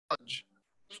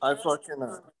I fucking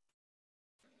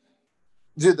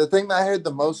dude. The thing that I heard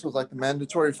the most was like the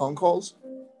mandatory phone calls.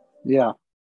 Yeah.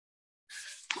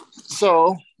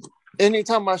 So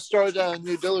anytime I start at a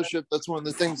new dealership, that's one of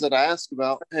the things that I ask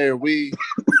about. Hey, are we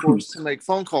forced to make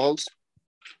phone calls?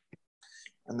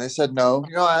 And they said no.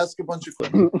 You know, I asked a bunch of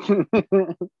questions.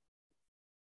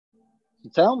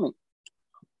 Tell me,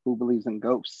 who believes in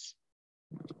ghosts?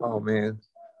 Oh man,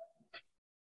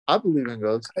 I believe in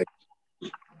ghosts.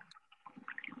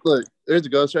 Look, there's a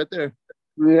ghost right there.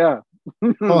 Yeah.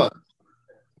 What?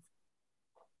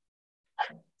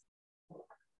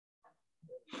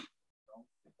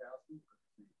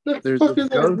 There's a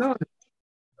ghost.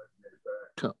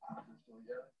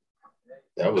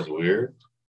 That was weird.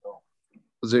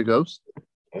 Was it a ghost?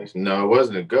 No, it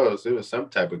wasn't a ghost. It was some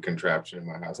type of contraption in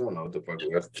my house. I don't know what the fuck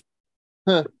it was.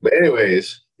 Huh. But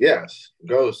anyways, yes,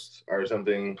 ghosts are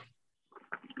something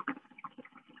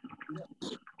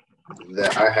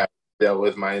that I have dealt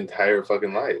with my entire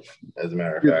fucking life, as a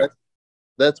matter of fact.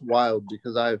 That's wild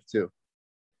because I have too.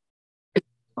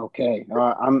 Okay,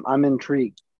 I'm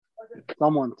intrigued.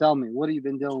 Someone tell me, what have you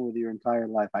been dealing with your entire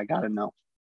life? I gotta know.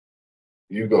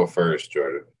 You go first,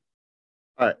 Jordan.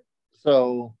 All right.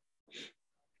 So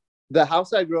the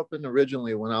house I grew up in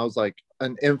originally when I was like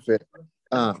an infant,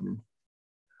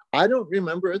 I don't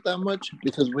remember it that much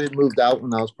because we moved out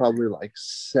when I was probably like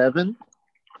 7.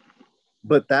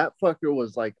 But that fucker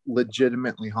was like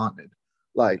legitimately haunted.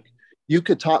 Like you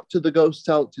could talk to the ghost,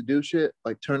 tell it to do shit,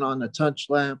 like turn on a touch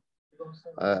lamp,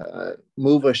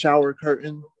 move a shower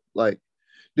curtain. Like,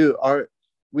 dude,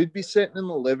 we'd be sitting in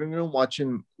the living room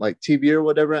watching like TV or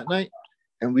whatever at night,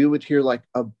 and we would hear like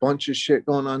a bunch of shit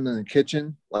going on in the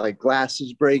kitchen, like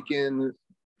glasses breaking,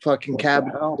 fucking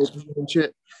cabinets and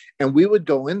shit. And we would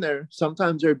go in there.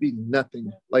 Sometimes there'd be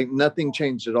nothing, like nothing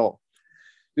changed at all.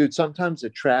 Dude, sometimes the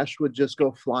trash would just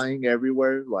go flying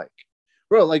everywhere. Like,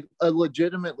 bro, like a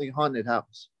legitimately haunted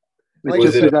house. Like,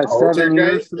 was it a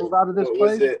poltergeist? To move out of this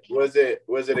place? Was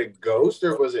it a ghost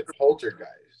or was it poltergeist?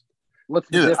 What's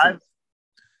the difference?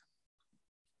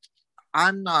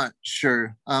 I'm not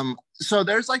sure. So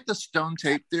there's like the stone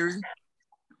tape theory,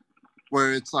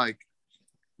 where it's like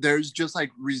there's just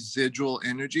like residual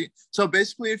energy. So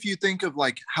basically, if you think of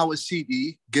like how a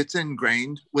CD gets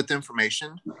ingrained with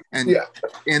information, and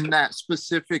in that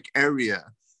specific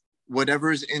area,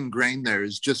 whatever is ingrained there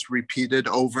is just repeated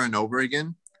over and over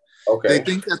again. Okay. They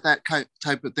think that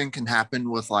type of thing can happen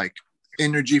with like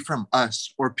energy from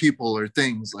us or people or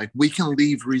things. Like we can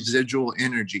leave residual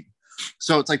energy.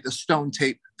 So it's like the stone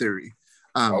tape theory.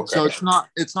 So it's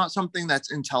not something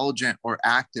that's intelligent or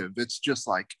active. It's just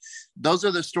like those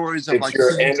are the stories of like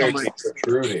your energy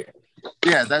protruding.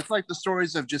 Yeah, that's like the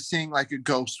stories of just seeing like a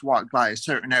ghost walk by a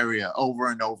certain area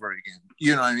over and over again.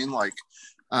 You know what I mean? Like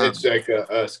it's like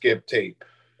a skip tape.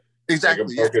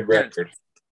 Exactly. Like a broken record.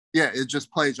 Yeah, it just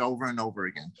plays over and over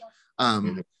again.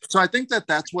 So I think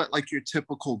that's what like your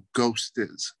typical ghost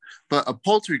is. But a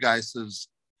poltergeist is,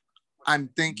 I'm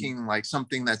thinking like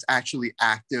something that's actually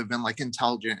active and like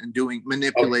intelligent and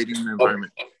manipulating the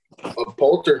environment. A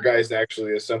poltergeist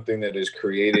actually is something that is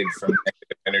created from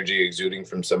negative energy exuding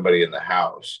from somebody in the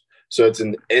house. So it's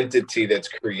an entity that's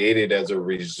created as a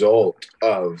result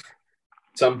of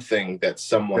something that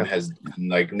someone has,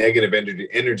 like negative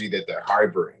energy that they're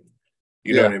harboring.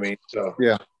 You know what I mean? So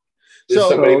yeah.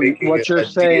 So what you're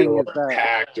saying is that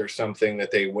pact or something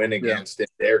that they went against, and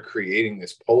they're creating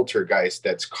this poltergeist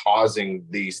that's causing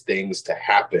these things to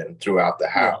happen throughout the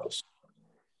house.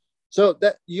 So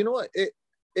that, you know what,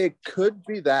 it could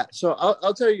be that. So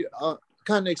I'll tell you. I'll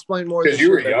kind of explain more. Because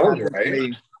you were young,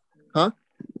 right? Huh?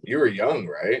 You were young,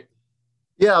 right?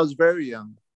 Yeah, I was very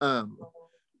young.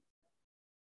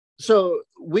 So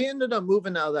we ended up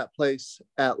moving out of that place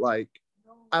at like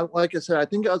I said, I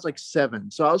think I was like 7.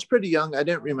 So I was pretty young. I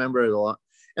didn't remember it a lot.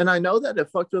 And I know that it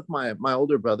fucked with my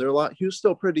older brother a lot. He was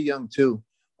still pretty young too.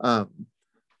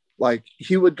 Like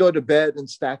he would go to bed and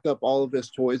stack up all of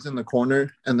his toys in the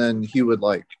corner. And then he would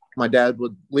my dad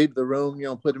would leave the room,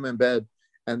 put him in bed.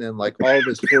 And then like all of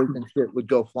his toys and shit would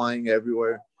go flying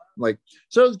everywhere. Like,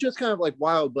 so it was just kind of like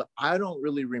wild, but I don't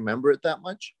really remember it that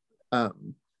much.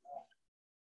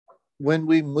 When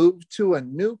we moved to a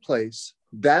new place,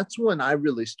 that's when I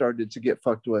really started to get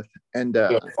fucked with, and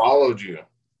followed you.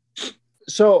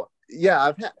 So yeah,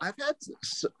 I've had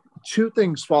 2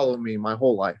 things follow me my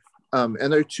whole life,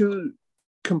 and they're 2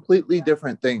 completely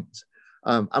different things.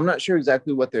 I'm not sure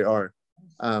exactly what they are.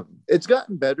 It's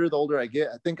gotten better the older I get.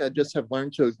 I think I just have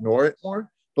learned to ignore it more,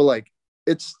 but like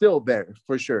it's still there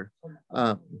for sure.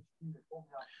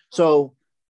 So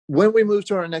when we moved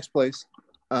to our next place,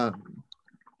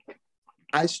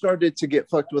 I started to get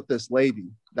fucked with this lady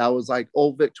that was like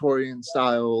old Victorian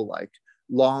style, like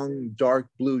long dark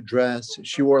blue dress.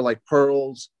 She wore like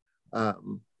pearls,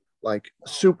 like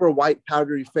super white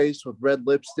powdery face with red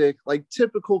lipstick, like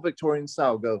typical Victorian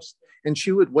style ghost. And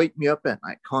she would wake me up at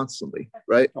night constantly,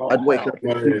 right? I'd wake up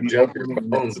and she'd be opening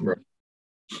next to me.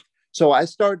 So I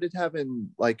started having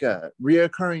like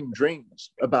reoccurring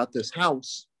dreams about this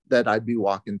house that I'd be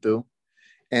walking through,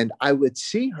 and I would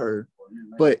see her,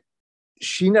 but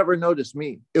she never noticed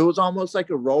me. It was almost like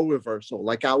a role reversal,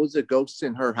 like I was a ghost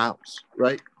in her house,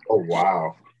 right? Oh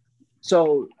wow.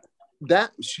 So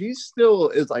that she still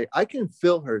is like, I can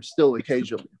feel her still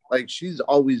occasionally. Like she's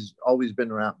always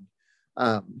been around.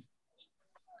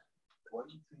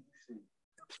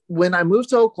 When I moved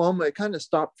to Oklahoma, it kind of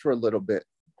stopped for a little bit.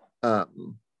 But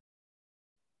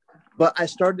I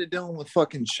started dealing with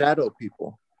fucking shadow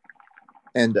people.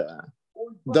 And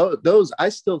those I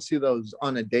still see those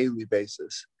on a daily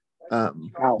basis.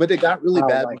 But it got really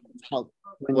bad. Like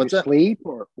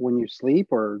when you sleep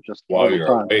or just while you're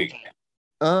awake.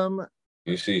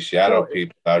 You see shadow so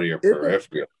people out of your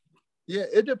peripheral. Yeah,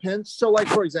 it depends. So, like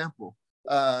for example,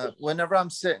 whenever I'm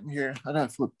sitting here, I gotta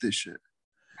flip this shit.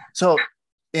 So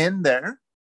in there,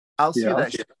 I'll see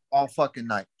that shit all fucking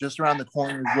night, just around the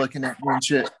corners, looking at me and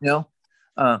shit, you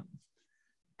know.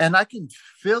 And I can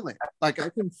feel it. Like I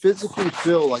can physically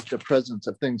feel like the presence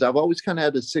of things. I've always kind of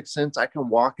had a sixth sense. I can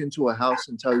walk into a house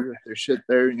and tell you if there's shit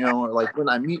there, you know, or like when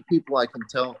I meet people, I can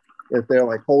tell if they're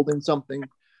like holding something.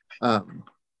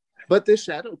 But this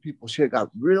shadow people shit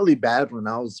got really bad when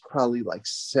I was probably like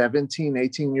 17,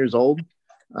 18 years old.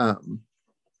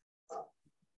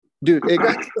 Dude, it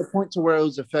got to the point to where it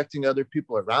was affecting other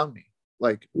people around me.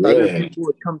 Like other people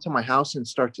would come to my house and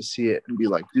start to see it and be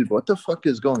like, dude, what the fuck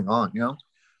is going on, you know?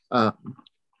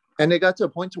 And it got to a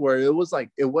point to where it was like,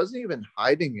 it wasn't even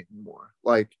hiding anymore.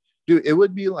 Like, dude, it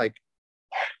would be like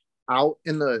out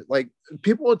in the, like,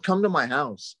 people would come to my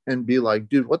house and be like,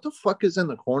 dude, what the fuck is in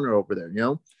the corner over there, you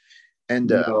know? And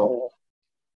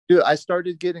dude, I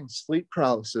started getting sleep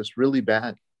paralysis really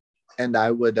bad. And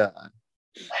I would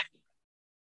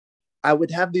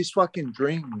have these fucking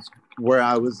dreams where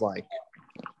I was like,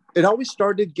 it always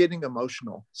started getting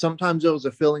emotional. Sometimes it was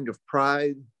a feeling of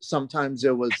pride. Sometimes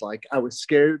it was like I was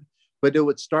scared, but it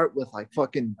would start with like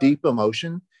fucking deep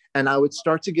emotion. And I would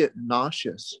start to get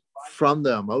nauseous from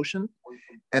the emotion.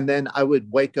 And then I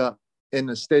would wake up in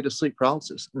a state of sleep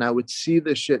paralysis. And I would see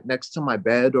this shit next to my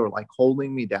bed or like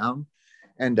holding me down.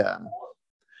 And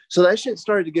so that shit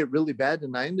started to get really bad.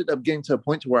 And I ended up getting to a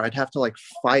point where I'd have to like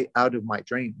fight out of my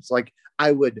dreams. Like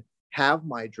I would have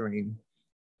my dream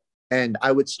and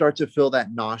I would start to feel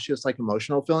that nauseous, like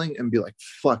emotional feeling and be like,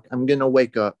 fuck, I'm going to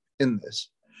wake up in this.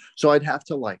 So I'd have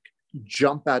to like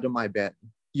jump out of my bed.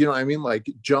 You know what I mean? Like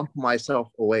jump myself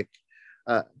awake.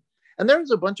 And there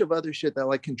was a bunch of other shit that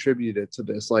like contributed to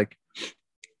this. Like,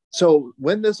 so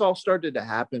when this all started to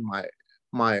happen,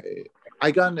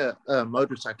 I got in a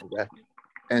motorcycle wreck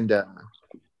and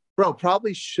bro,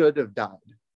 probably should have died.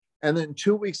 And then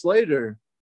 2 weeks later,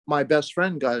 my best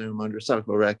friend got in a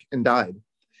motorcycle wreck and died.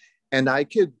 And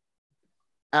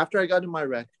after I got in my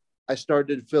wreck, I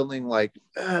started feeling like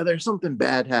there's something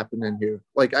bad happening here.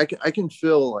 Like I can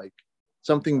feel like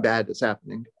something bad is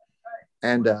happening.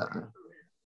 And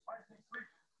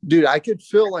dude, I could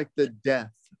feel like the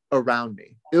death around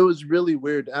me. It was really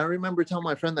weird. I remember telling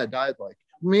my friend that died, like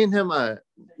me and him,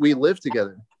 we lived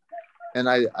together. And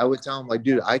I would tell him like,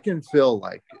 dude, I can feel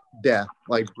like death,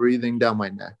 like breathing down my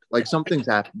neck, like something's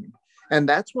happening. And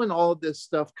that's when all of this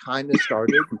stuff kind of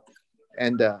started.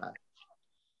 And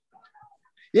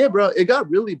yeah, bro, it got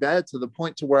really bad to the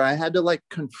point to where I had to like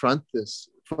confront this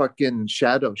fucking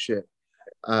shadow shit.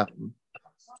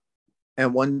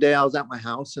 And one day I was at my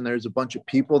house and there's a bunch of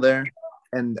people there.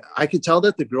 And I could tell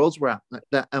that the girls were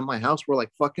at my house were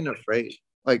like fucking afraid.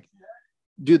 Like,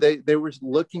 dude, they were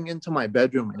looking into my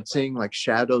bedroom and seeing like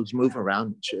shadows move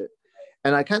around and shit.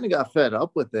 And I kind of got fed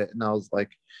up with it. And I was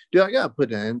like, dude, I got to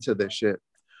put an end to this shit.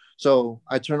 So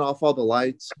I turn off all the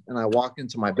lights and I walk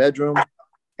into my bedroom.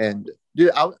 And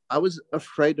dude, I was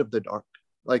afraid of the dark.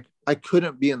 Like I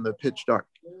couldn't be in the pitch dark.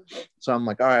 So I'm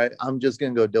like, all right, I'm just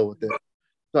going to go deal with it.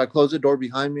 So I close the door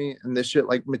behind me and this shit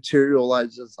like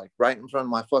materializes like right in front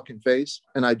of my fucking face.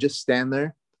 And I just stand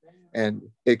there and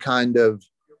it kind of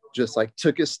just like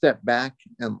took a step back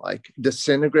and like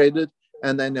disintegrated.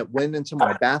 And then it went into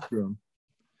my bathroom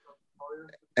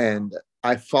and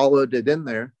I followed it in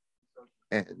there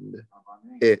and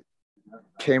it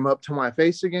came up to my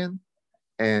face again.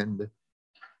 And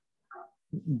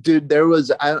dude, there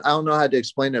was, I don't know how to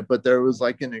explain it, but there was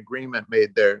like an agreement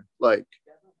made there. Like,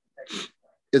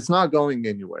 it's not going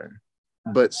anywhere.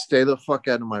 but stay the fuck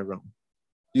out of my room.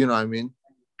 You know what I mean?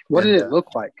 What And, did it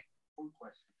look like?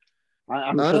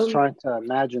 I'm just trying to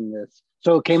imagine this.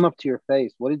 So it came up to your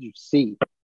face. What did you see?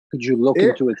 Could you look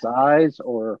into its eyes,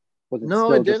 or was it No,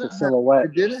 still it just a didn't silhouette?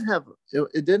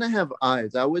 it didn't have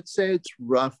eyes. I would say it's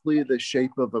roughly the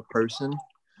shape of a person.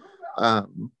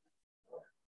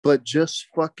 But just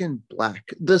fucking black.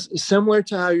 This similar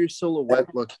to how your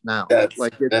silhouette looks now. That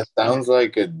sounds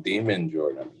like a demon,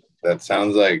 Jordan. That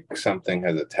sounds like something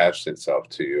has attached itself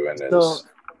to you and is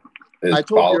I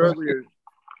told you following earlier.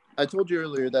 I told you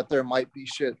earlier that there might be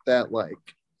shit that like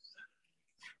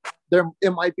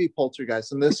it might be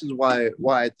poltergeist, and this is why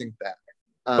I think that.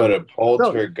 But a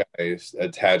poltergeist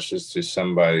attaches to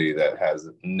somebody that has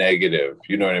negative,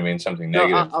 you know what I mean? Something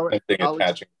negative, something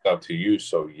attaching itself to you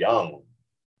so young.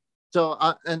 So,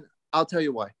 I'll tell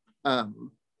you why.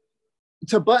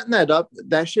 To button that up,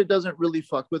 that shit doesn't really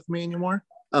fuck with me anymore.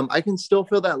 I can still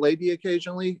feel that lady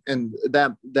occasionally, and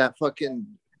that fucking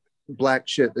black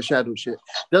shit, the shadow shit,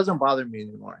 doesn't bother me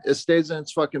anymore. It stays in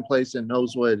its fucking place and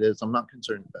knows what it is. I'm not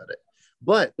concerned about it.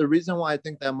 But the reason why I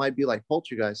think that might be like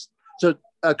poltergeist, so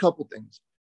a couple things.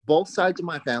 Both sides of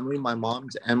my family, my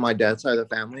mom's and my dad's side of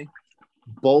the family,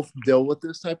 both deal with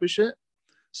this type of shit.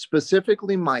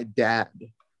 Specifically, my dad.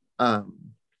 I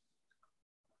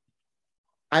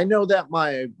know that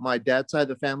my dad's side of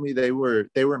the family, they were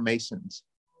Masons.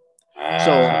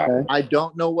 So I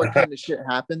don't know what kind of shit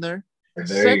happened there.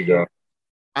 There you go.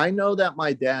 I know that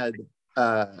my dad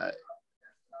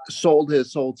sold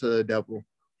his soul to the devil.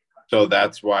 So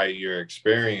that's why you're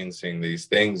experiencing these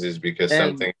things, is because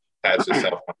something attaches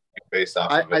itself based off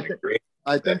of an agreement.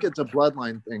 I think it's a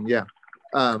bloodline thing, yeah.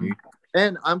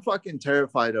 And I'm fucking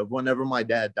terrified of whenever my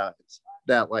dad dies.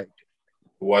 That like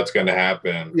what's gonna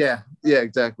happen? Yeah,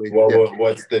 exactly.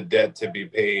 What's the debt to be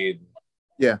paid?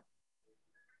 Yeah.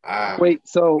 Wait,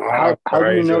 so how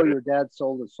do you know your dad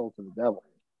sold his soul to the devil?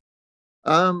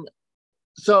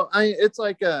 So it's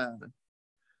like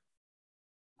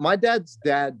my dad's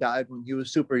dad died when he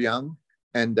was super young,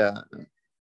 and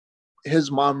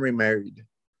his mom remarried.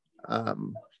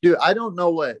 Dude, I don't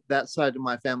know what that side of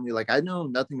my family, like, I know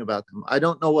nothing about them. I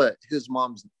don't know what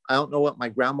I don't know what my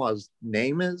grandma's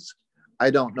name is. I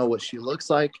don't know what she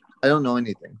looks like. I don't know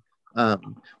anything.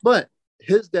 But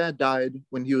his dad died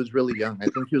when he was really young. I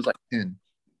think he was like 10.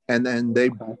 And then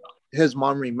his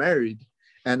mom remarried.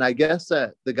 And I guess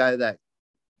that the guy that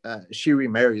she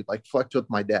remarried, like, fucked with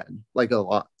my dad, like, a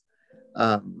lot.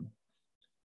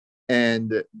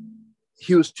 And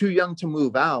he was too young to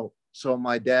move out. So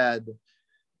my dad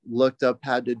looked up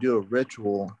how to do a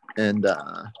ritual and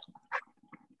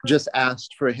just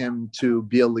asked for him to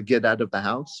be able to get out of the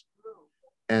house.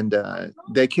 And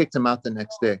they kicked him out the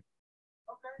next day.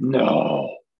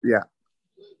 No. Yeah.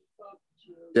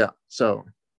 So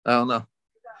I don't know.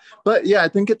 But yeah, I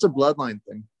think it's a bloodline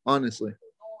thing, honestly.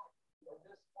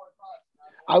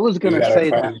 I was going to say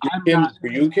that.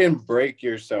 You can break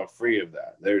yourself free of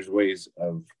that. There's ways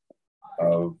of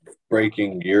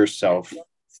breaking yourself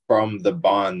from the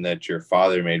bond that your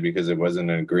father made, because it wasn't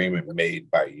an agreement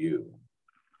made by you.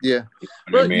 Yeah.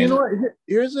 But you know what?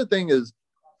 Here's the thing is,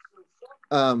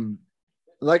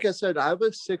 like I said, I have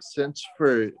a sixth sense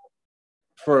for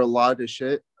a lot of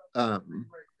shit. How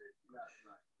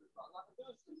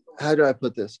do I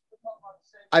put this?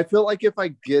 I feel like if I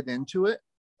get into it,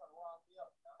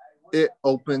 it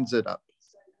opens it up.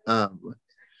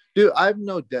 Dude, I have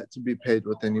no debt to be paid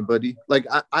with anybody. Like,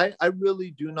 I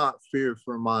really do not fear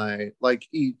for my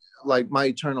my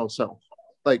eternal self.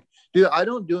 Like, dude, I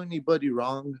don't do anybody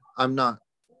wrong.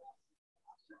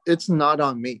 It's not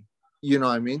on me. You know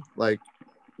what I mean? Like,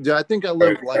 dude, I think I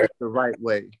live life the right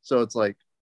way. So it's like,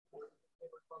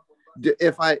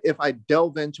 if I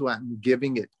delve into it and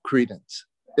giving it credence,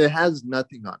 it has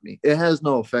nothing on me. It has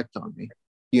no effect on me,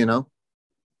 you know?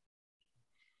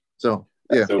 So,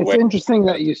 yeah. It's interesting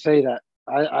that you say that.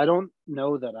 I don't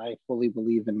know that I fully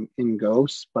believe in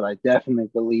ghosts, but I definitely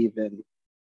believe in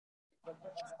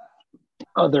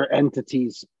other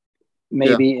entities,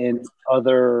 maybe in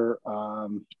other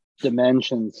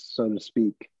dimensions, so to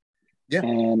speak. Yeah.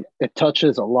 And it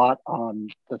touches a lot on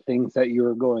the things that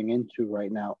you're going into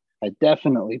right now. I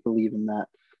definitely believe in that.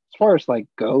 As far as like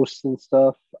ghosts and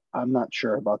stuff, I'm not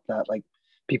sure about that. Like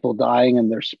people dying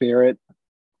and their spirit.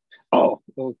 Oh,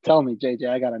 well, tell me, JJ,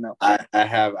 I gotta know. I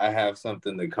have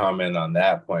something to comment on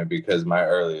that point, because my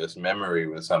earliest memory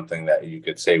was something that you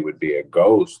could say would be a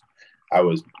ghost. I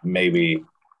was maybe,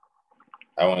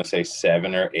 I want to say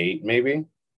 7 or 8 maybe,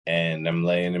 and I'm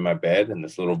laying in my bed and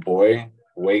this little boy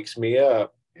wakes me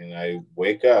up, and I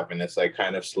wake up and it's like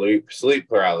kind of sleep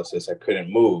paralysis. I couldn't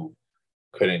move.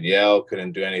 Couldn't yell,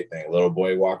 couldn't do anything. Little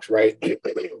boy walks right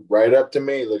right up to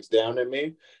me, looks down at me,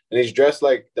 and he's dressed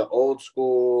like the old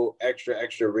school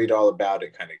extra read all about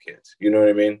it kind of kids. You know what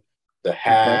I mean? The Okay.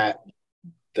 hat,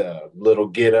 the little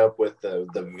get up with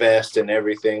the vest and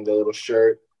everything, the little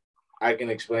shirt. I can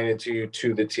explain it to you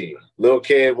to the T. Little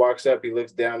kid walks up, he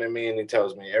looks down at me and he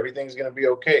tells me everything's gonna be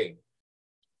okay.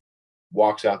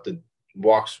 Walks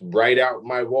right out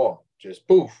my wall. Just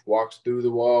poof, walks through the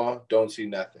wall, don't see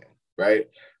nothing, right?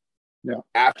 Yeah.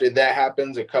 After that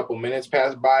happens, a couple minutes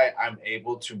pass by, I'm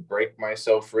able to break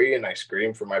myself free and I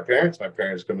scream for my parents. My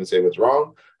parents come and say what's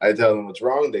wrong. I tell them what's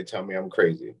wrong. They tell me I'm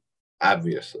crazy,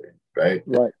 obviously, right?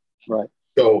 Right.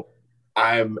 So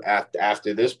I'm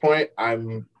after this point,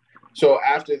 so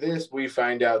after this, we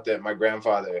find out that my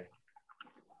grandfather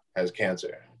has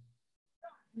cancer,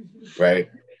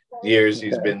 right? Years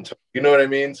he's been, you know what I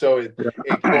mean? So it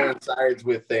coincides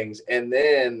with things. And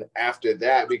then after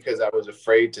that, because I was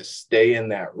afraid to stay in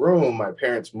that room, my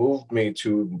parents moved me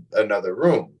to another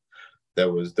room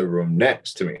that was the room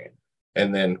next to me.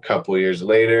 And then a couple of years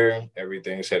later,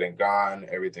 everything's said and gone.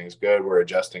 Everything's good. We're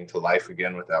adjusting to life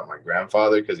again without my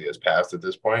grandfather because he has passed at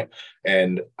this point.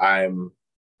 And I'm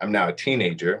now a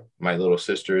teenager. My little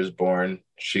sister is born.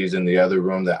 She's in the other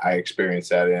room that I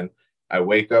experienced that in. I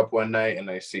wake up one night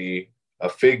and I see a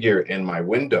figure in my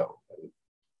window.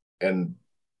 And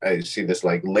I see this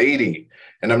like lady,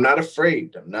 and I'm not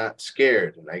afraid. I'm not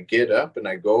scared. And I get up and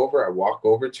I go over, I walk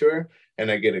over to her and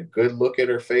I get a good look at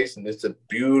her face. And it's a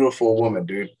beautiful woman,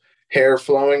 dude. Hair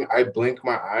flowing. I blink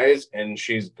my eyes and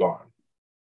she's gone.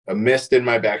 A mist in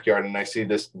my backyard. And I see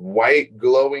this white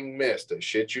glowing mist, I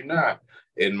shit you not,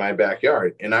 in my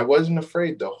backyard. And I wasn't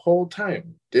afraid the whole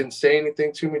time. Didn't say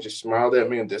anything to me, just smiled at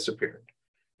me and disappeared.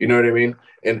 You know what I mean?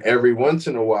 And every once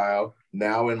in a while,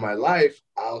 now in my life,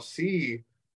 I'll see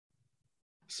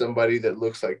somebody that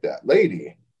looks like that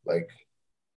lady, like,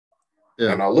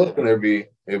 and I'll look and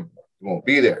it won't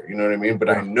be there. You know what I mean? But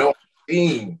I know I'm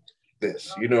seeing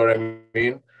this. You know what I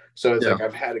mean? So it's like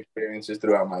I've had experiences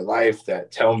throughout my life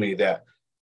that tell me that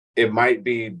it might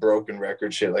be broken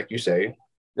record shit, like you say.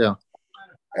 Yeah.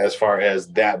 As far as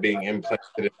that being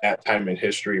implanted at that time in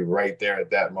history, right there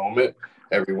at that moment.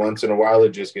 Every once in a while,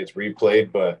 it just gets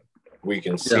replayed, but we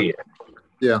can see it.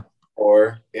 Yeah.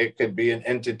 Or it could be an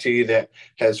entity that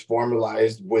has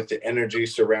formalized with the energy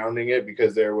surrounding it,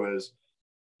 because there was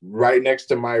right next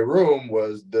to my room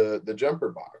was the jumper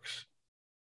box.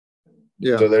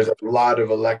 Yeah. So there's a lot of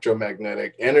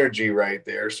electromagnetic energy right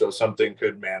there. So something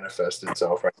could manifest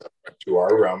itself right to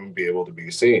our realm and be able to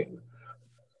be seen.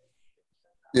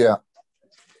 Yeah.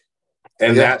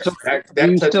 And that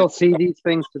do you still see these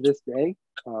things to this day?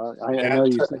 I know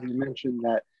you mentioned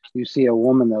that you see a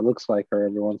woman that looks like her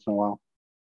every once in a while.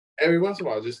 Every once in a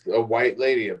while, just a white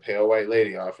lady, a pale white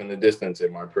lady off in the distance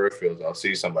in my peripherals. I'll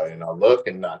see somebody and I'll look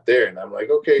and not there. And I'm like,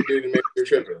 okay, dude, maybe you're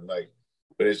tripping. Like,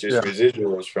 but it's just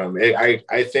residuals from it.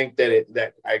 I think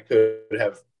that I could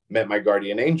have met my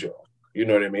guardian angel. You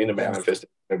know what I mean? The manifestation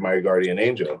of my guardian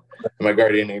angel. And my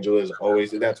guardian angel is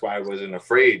always, that's why I wasn't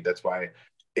afraid. That's why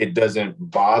it doesn't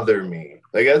bother me.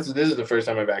 Like, this is the first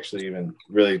time I've actually even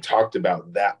really talked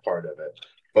about that part of it.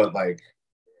 But like,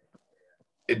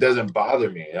 it doesn't bother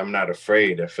me. I'm not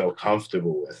afraid. I feel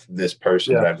comfortable with this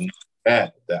person that I've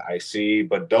met, that I see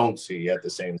but don't see at the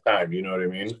same time. You know what I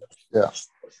mean? Yeah.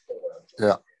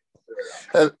 Yeah.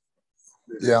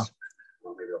 Yeah.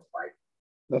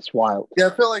 That's wild. Yeah, I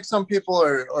feel like some people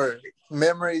are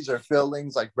memories or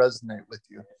feelings like resonate with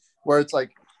you, where it's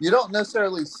like you don't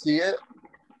necessarily see it,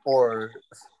 or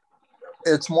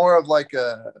it's more of like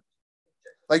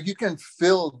you can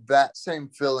feel that same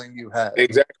feeling you had.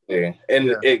 Exactly.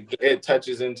 And it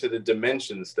touches into the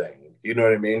dimensions thing. You know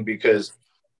what I mean? Because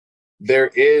there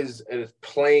is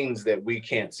planes that we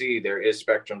can't see. There is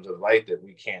spectrums of light that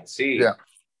we can't see. Yeah.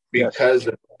 Because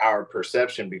of our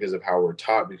perception, because of how we're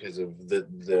taught, because of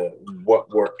the what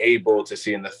we're able to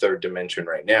see in the third dimension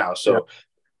right now. So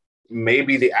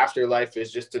maybe the afterlife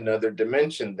is just another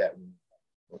dimension that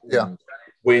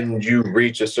when you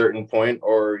reach a certain point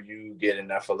or you get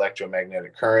enough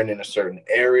electromagnetic current in a certain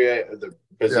area, the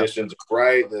positions are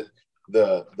right,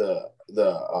 the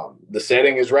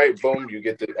setting is right, boom, you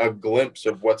get a glimpse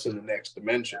of what's in the next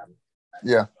dimension.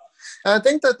 Yeah. And I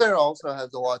think that there also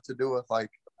has a lot to do with like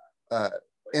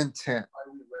intent.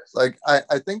 Like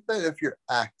I think that if you're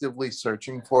actively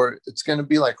searching for it, it's going to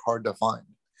be like hard to find.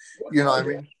 You know what I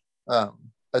mean?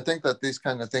 I think that these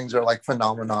kind of things are like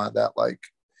phenomena that like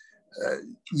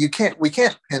we can't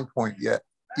pinpoint yet.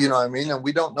 You know what I mean? And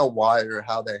we don't know why or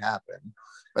how they happen.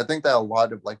 I think that a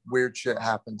lot of like weird shit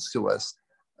happens to us,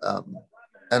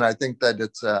 and I think that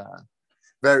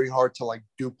very hard to like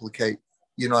duplicate.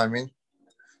 You know what I mean?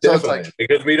 So Definitely, it's like,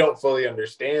 because we don't fully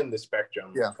understand the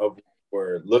spectrum of what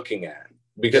we're looking at,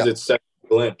 because it's such a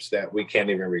glimpse that we can't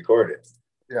even record it.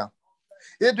 Yeah.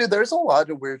 Yeah, dude, there's a lot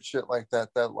of weird shit like that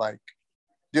like,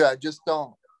 dude, I just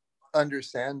don't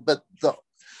understand. But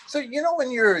so you know,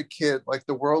 when you're a kid, like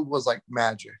the world was like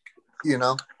magic, you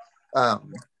know?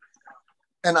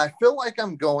 And I feel like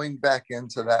I'm going back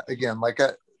into that again. Like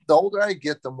the older I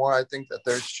get, the more I think that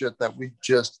there's shit that we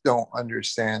just don't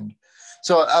understand.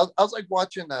 So I was like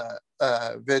watching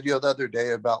a video the other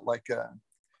day about like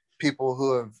people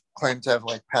who have claimed to have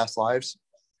like past lives,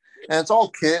 and it's all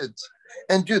kids.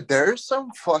 And dude, there's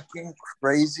some fucking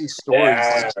crazy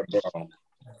stories, like,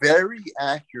 very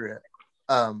accurate,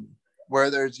 where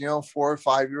there's 4 or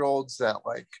 5 year olds that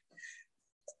like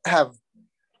have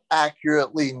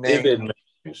accurately named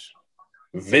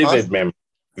vivid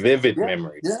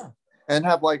memories. Yeah, and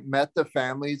have like met the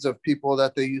families of people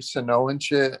that they used to know and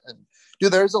shit. And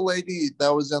dude, there's a lady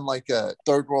that was in like a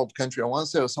third world country. I want to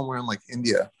say it was somewhere in like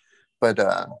India, but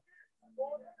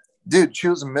dude, she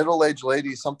was a middle-aged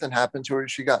lady. Something happened to her.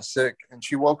 She got sick, and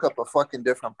she woke up a fucking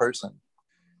different person.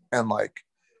 And like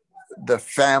the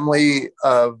family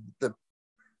of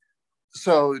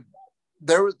so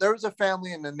there was a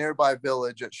family in a nearby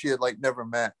village that she had like never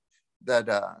met, that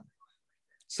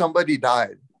somebody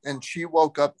died, and she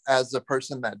woke up as the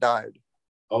person that died.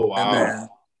 Oh wow. And then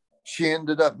she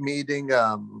ended up meeting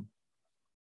the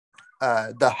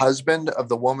husband of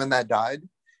the woman that died,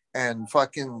 and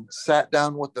fucking sat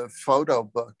down with the photo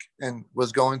book and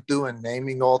was going through and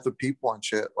naming all the people and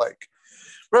shit. Like,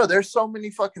 bro, there's so many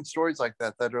fucking stories like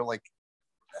that are like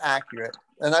accurate.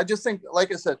 And I just think,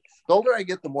 like I said, the older I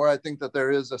get, the more I think that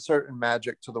there is a certain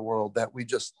magic to the world that we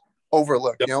just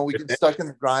overlook. We get stuck in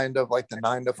the grind of like the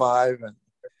 9 to 5 and,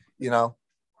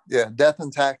 death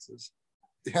and taxes,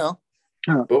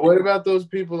 But what about those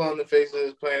people on the face of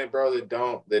this planet, bro, that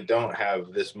don't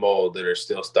have this mold, that are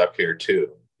still stuck here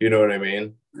too? You know what I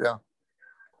mean? Yeah.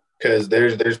 Because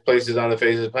there's places on the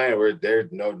face of the planet where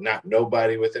there's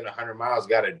nobody within 100 miles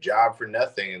got a job for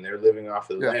nothing, and they're living off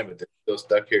the land, but they're still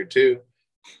stuck here too.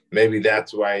 Maybe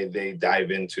that's why they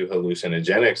dive into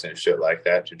hallucinogenics and shit like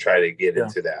that, to try to get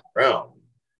into that realm.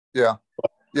 Yeah.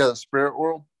 Yeah, the spirit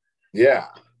world. Yeah.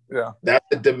 Yeah. That's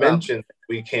a dimension that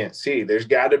we can't see. There's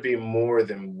got to be more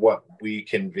than what we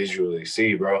can visually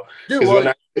see, bro.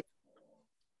 Dude,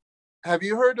 have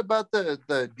you heard about the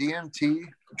DMT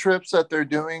trips that they're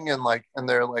doing, and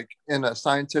they're like in a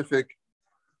scientific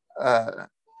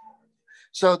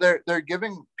so they're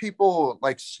giving people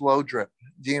like slow drip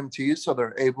DMT, so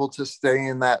they're able to stay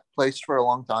in that place for a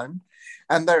long time,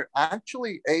 and they're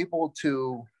actually able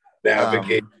to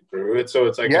navigate through it. So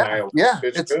it's like an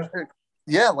ayahuasca.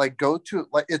 Like go to,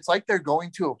 like, it's like they're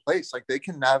going to a place, like they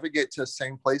can navigate to the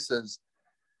same places.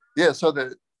 Yeah, so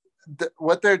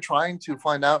what they're trying to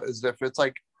find out is if it's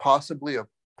like possibly a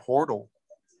portal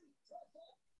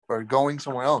or going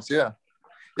somewhere else. Yeah,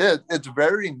 it's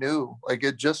very new. Like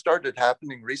it just started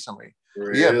happening recently.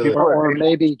 Really? Yeah, people or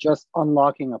maybe just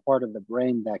unlocking a part of the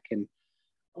brain that can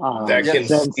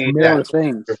sense more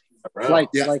things. Like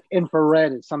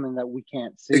infrared is something that we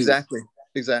can't see. Exactly.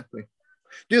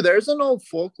 Dude, there's an old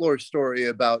folklore story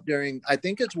about I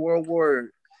think it's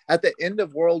at the end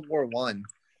of World War I,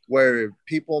 where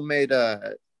people made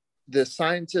the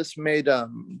scientists made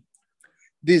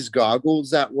these goggles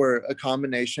that were a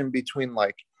combination between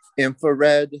like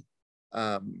infrared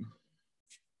and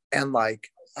like,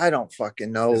 I don't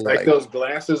fucking know, it's like those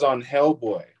glasses on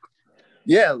Hellboy.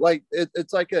 Yeah, like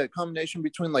it's like a combination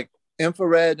between like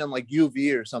infrared and like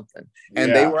UV or something,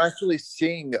 and they were actually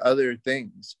seeing other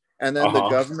things. And then the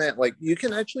government, like, you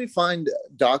can actually find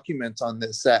documents on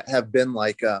this that have been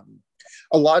like a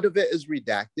lot of it is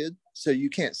redacted, so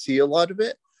you can't see a lot of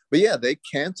it. But yeah, they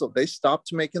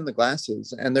stopped making the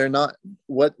glasses, and they're not,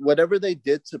 whatever they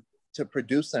did to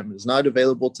produce them is not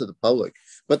available to the public.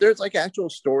 But there's like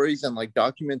actual stories and like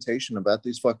documentation about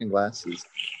these fucking glasses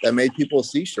that made people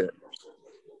see shit.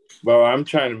 Well, I'm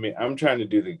trying to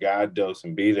do the God dose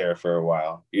and be there for a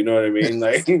while. You know what I mean?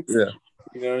 Like, yeah.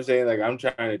 You know what I'm saying? Like, I'm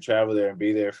trying to travel there and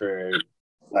be there for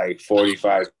like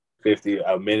 45, 50,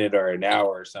 a minute or an hour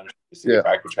or something to see if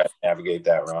I could try to navigate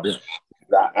that realm. Yeah.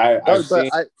 I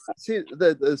see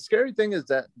the scary thing is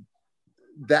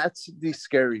that's the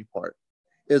scary part,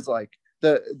 is like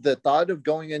the thought of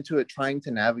going into it, trying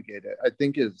to navigate it, I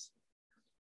think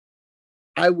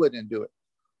I wouldn't do it.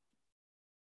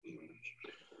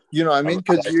 You know what I mean?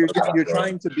 Because you're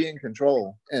trying to be in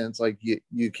control, and it's like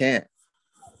you can't.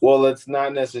 Well, it's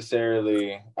not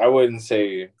necessarily, I would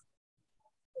say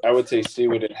see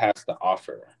what it has to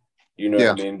offer. You know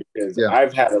Yeah. what I mean? Because Yeah.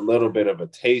 I've had a little bit of a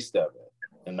taste of it,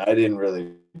 and I didn't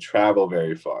really travel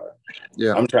very far.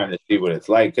 Yeah. I'm trying to see what it's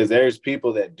like, because there's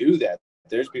people that do that.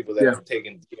 There's people that Yeah. have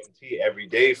taken DMT every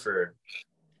day for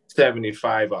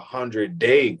 75, 100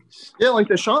 days. Yeah, like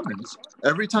the shamans.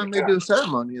 Every time they do a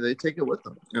ceremony, they take it with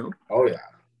them. You know. Oh yeah,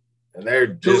 and they're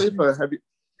just Khalifa,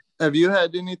 have you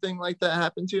had anything like that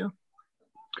happen to you?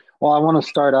 Well, I want to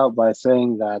start out by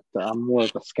saying that I'm more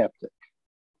of a skeptic.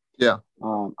 Yeah.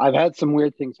 I've had some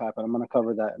weird things happen. I'm going to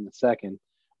cover that in a second,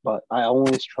 but I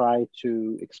always try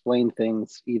to explain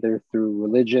things either through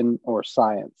religion or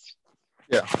science.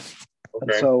 Yeah.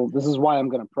 And so this is why I'm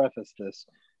going to preface this.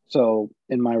 So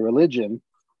in my religion,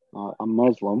 I'm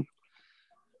Muslim.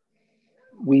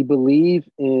 We believe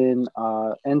in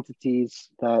entities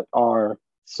that are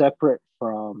separate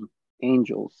from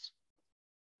angels.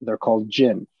 They're called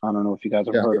jinn. I don't know if you guys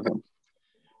have heard of them.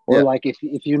 Or like if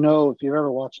you've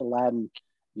ever watched Aladdin,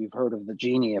 you've heard of the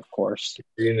genie, of course.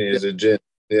 The genie is a jinn.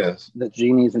 Yes. The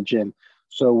genie is a jinn.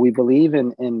 So we believe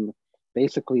in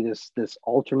basically this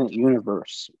alternate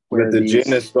universe where But the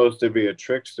jinn is supposed to be a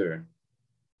trickster.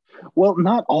 Well,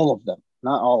 not all of them.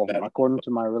 Not all of them, according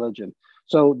to my religion.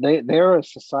 So they're a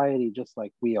society just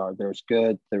like we are. There's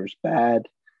good, there's bad.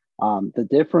 The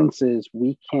difference is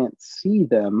we can't see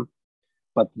them,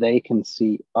 but they can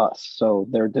see us. So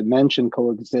their dimension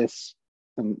coexists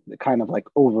and kind of like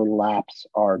overlaps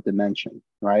our dimension,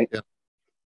 right? Yeah.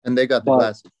 And they got the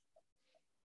glasses.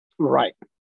 Right.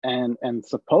 And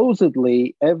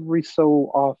supposedly every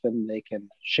so often they can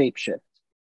shapeshift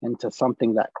into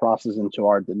something that crosses into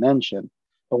our dimension,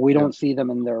 but we don't see them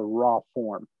in their raw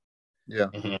form. Yeah.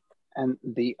 Mm-hmm. And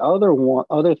the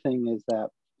other thing is that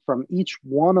from each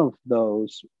one of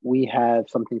those, we have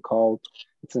something called,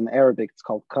 it's in Arabic, it's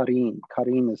called Qareen.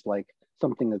 Qareen is like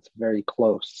something that's very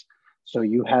close. So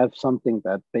you have something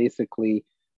that basically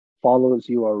follows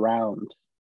you around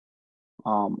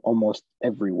almost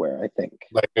everywhere, I think.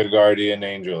 Like a guardian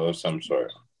angel of some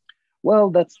sort.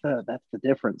 Well, that's the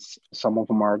difference. Some of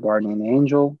them are a guardian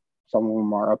angel. Some of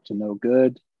them are up to no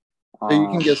good. So you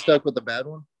can get stuck with a bad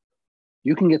one?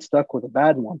 You can get stuck with a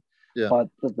bad one. Yeah. But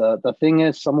the thing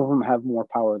is, some of them have more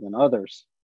power than others.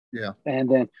 Yeah. And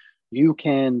then you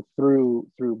can, through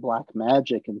black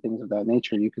magic and things of that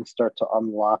nature, you can start to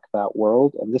unlock that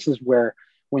world. And this is where,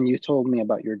 when you told me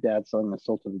about your dad selling the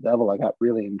soul to the devil, I got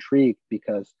really intrigued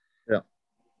because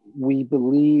we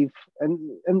believe,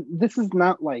 and this is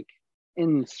not like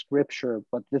in scripture,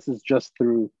 but this is just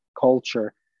through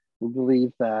culture. We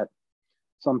believe that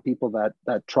some people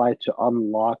that try to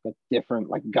unlock a different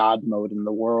like God mode in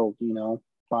the world, you know,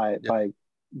 by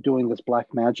doing this black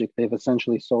magic, they've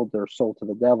essentially sold their soul to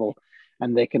the devil,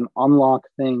 and they can unlock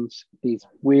things. These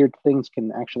weird things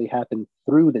can actually happen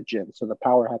through the jinn. So the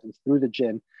power happens through the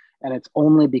jinn, and it's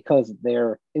only because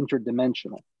they're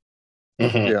interdimensional.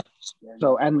 Mm-hmm. Yeah.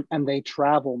 So and they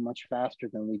travel much faster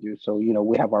than we do. So, you know,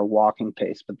 we have our walking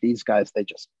pace, but these guys, they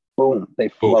just boom, they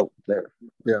float there.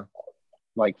 Yeah.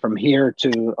 Like from here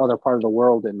to other part of the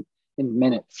world in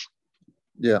minutes.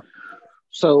 Yeah.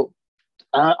 So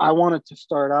I wanted to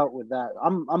start out with that.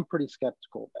 I'm pretty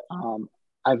skeptical.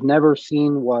 I've never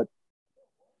seen what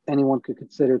anyone could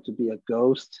consider to be a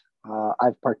ghost.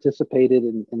 I've participated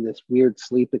in this weird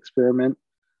sleep experiment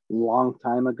a long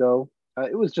time ago.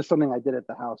 It was just something I did at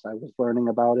the house. I was learning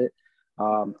about it.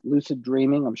 Lucid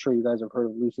dreaming. I'm sure you guys have heard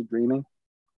of lucid dreaming.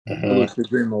 I lucid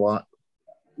dream a lot.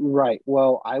 Right.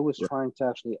 Well, I was trying to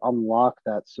actually unlock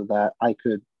that so that I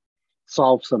could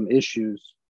solve some issues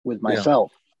with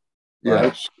myself.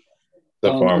 Yeah.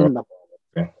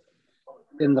 Right.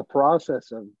 In the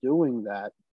process of doing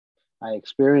that, I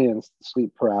experienced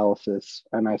sleep paralysis,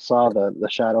 and I saw the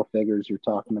shadow figures you're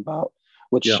talking about,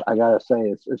 which I gotta say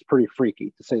is pretty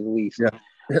freaky, to say the least. Yeah.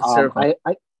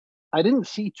 I didn't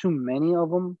see too many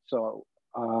of them, so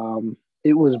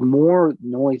it was more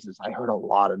noises. I heard a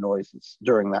lot of noises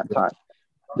during that time,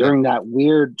 during that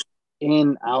weird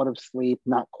in, out of sleep,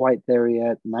 not quite there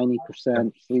yet,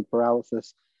 90% sleep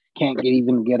paralysis, can't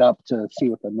even get up to see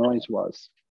what the noise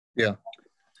was. Yeah.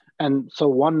 And so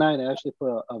one night I actually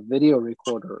put a video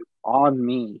recorder on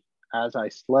me as I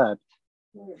slept,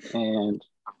 and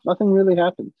nothing really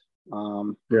happened.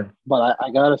 But I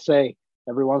gotta say,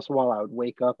 every once in a while I would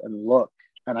wake up and look,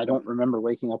 and I don't remember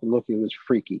waking up and looking. It was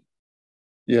freaky.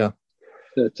 Yeah.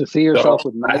 To see yourself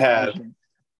with night I had vision.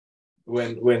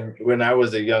 when I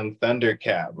was a young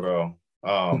Thundercat, bro,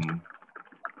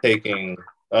 taking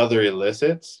other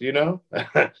illicits, you know,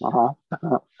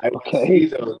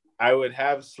 I would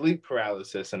have sleep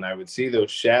paralysis, and I would see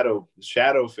those shadow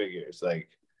figures, like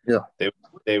they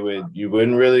would you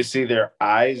wouldn't really see their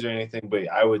eyes or anything, but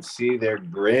I would see their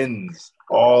grins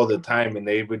all the time, and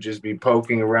they would just be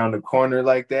poking around the corner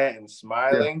like that and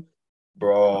smiling.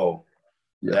 Bro,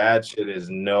 that shit is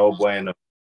no bueno.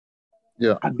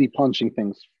 Yeah. I'd be punching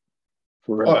things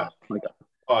for real.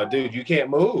 Oh, dude, you can't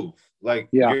move. Like,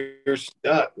 you're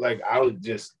stuck. Like, I was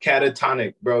just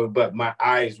catatonic, bro, but my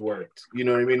eyes worked. You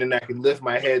know what I mean? And I could lift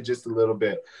my head just a little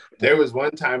bit. There was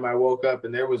one time I woke up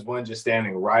and there was one just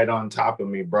standing right on top of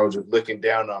me, bro, just looking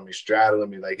down on me, straddling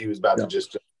me like he was about to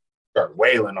just start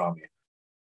wailing on me.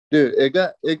 Dude,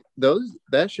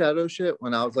 that shadow shit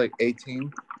when I was like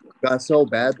 18 got so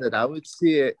bad that I would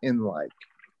see it in like,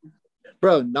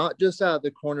 bro, not just out of the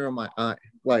corner of my eye.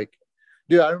 Like,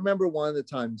 dude, I remember one of the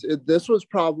times, this was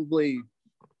probably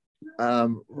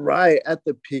right at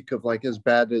the peak of like as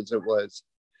bad as it was.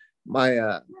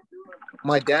 My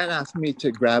dad asked me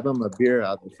to grab him a beer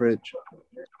out of the fridge.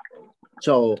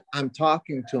 So I'm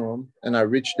talking to him and I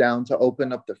reach down to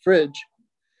open up the fridge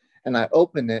and I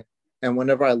open it. And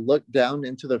whenever I look down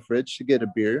into the fridge to get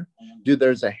a beer, dude,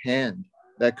 there's a hand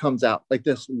that comes out, like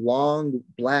this long,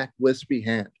 black, wispy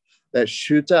hand that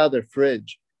shoots out of the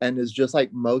fridge and is just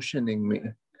like motioning me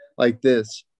like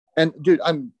this. And dude,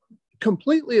 I'm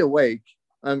completely awake.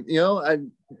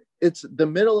 It's the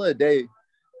middle of the day.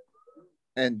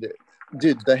 And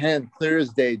dude, the hand clear as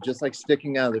day, just like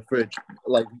sticking out of the fridge,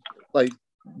 like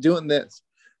doing this.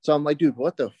 So I'm like, dude,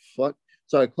 what the fuck?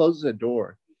 So I close the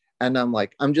door and I'm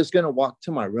like, I'm just going to walk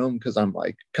to my room because I'm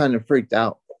like kind of freaked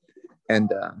out.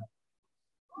 And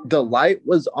the light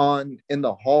was on in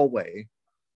the hallway,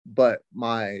 but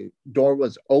my door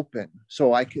was open.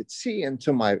 So I could see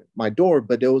into my door,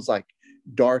 but it was like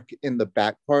dark in the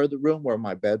back part of the room where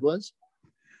my bed was.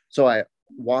 So I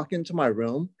walk into my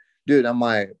room, dude, and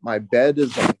my bed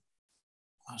is like,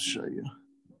 I'll show you.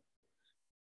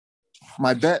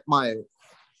 My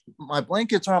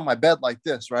blankets are on my bed like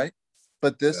this, right?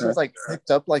 But this is like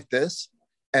picked up like this,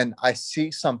 and I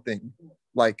see something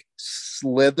like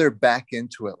slither back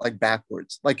into it, like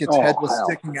backwards, like its head was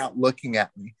sticking out looking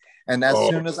at me. And as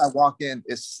soon as I walk in,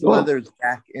 it slithers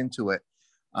back into it.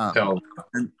 And,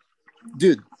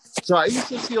 dude, so I used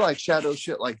to see like shadow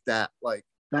shit like that. Like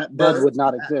that bed would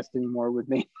not exist anymore with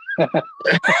me.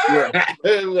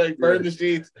 Like burn the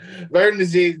sheets. Burn the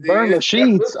sheets. Dude. Burn the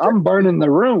sheets. I'm burning the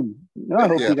room. I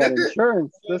hope you got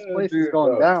insurance. This place is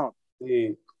going down.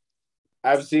 See,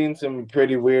 I've seen some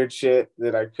pretty weird shit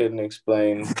that I couldn't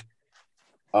explain.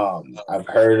 I've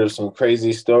heard of some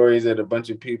crazy stories that a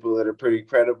bunch of people that are pretty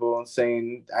credible and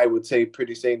sane, I would say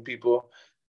pretty sane people,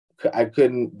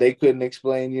 they couldn't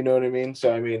explain, you know what I mean?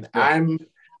 So, I mean, I'm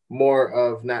more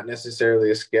of not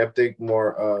necessarily a skeptic,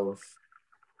 more of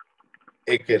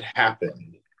it could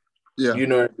happen. Yeah. You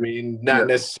know what I mean? Not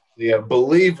necessarily a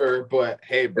believer, but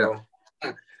hey, bro,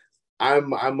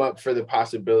 I'm up for the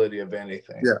possibility of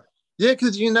anything. Yeah,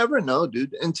 because you never know,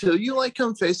 dude, until you like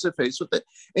come face to face with it.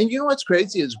 And you know what's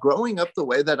crazy is growing up the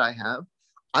way that I have,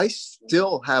 I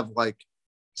still have like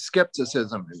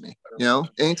skepticism in me. You know,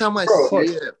 anytime I see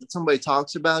it, somebody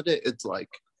talks about it, it's like,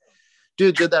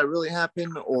 dude, did that really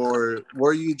happen? Or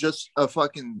were you just a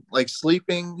fucking like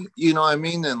sleeping? You know what I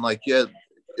mean? And like, it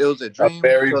was a dream. A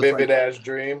very vivid ass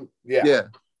dream. Yeah.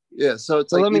 So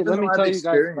it's so like, let me tell you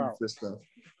guys about this stuff.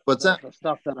 What's that? The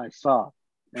stuff that I saw.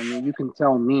 I mean, you can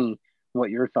tell me what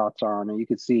your thoughts are on it. You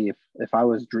could see if I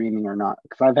was dreaming or not.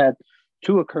 Because I've had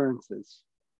 2 occurrences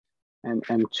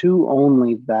and 2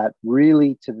 only that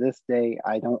really to this day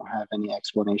I don't have any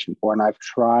explanation for. And I've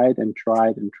tried and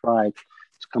tried and tried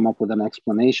to come up with an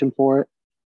explanation for it.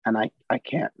 And I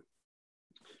can't.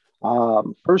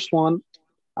 First one,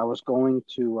 I was going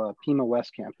to Pima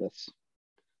West campus.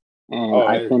 And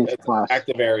I finished class.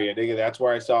 Active area. That's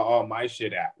where I saw all my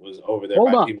shit at, was over there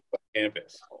Hold by on. Pima West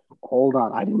campus. Hold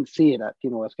on. I didn't see it at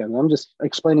Pima West campus. I'm just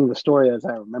explaining the story as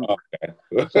I remember.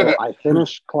 Okay. So I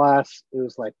finished class. It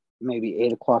was like maybe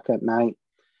 8:00 at night.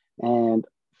 And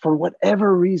for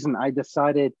whatever reason, I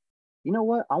decided, you know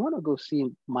what? I want to go see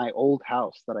my old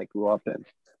house that I grew up in.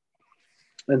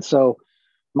 And so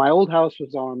my old house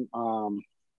was on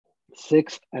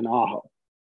 6th and Ajo.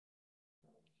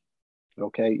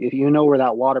 Okay, if you know where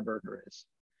that Whataburger is.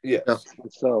 Yes.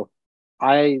 And so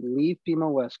I leave Pima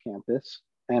West campus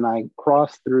and I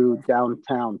cross through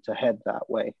downtown to head that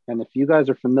way. And if you guys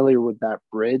are familiar with that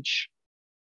bridge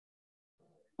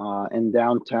in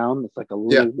downtown, it's like a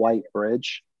little white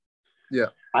bridge. Yeah.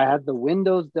 I had the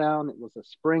windows down. It was a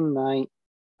spring night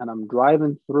and I'm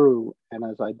driving through. And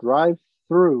as I drive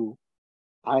through,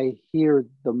 I hear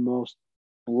the most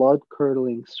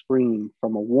blood-curdling scream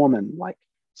from a woman, like,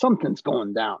 something's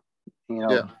going down. You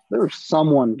know, there's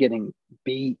someone getting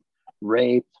beat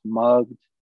raped, mugged.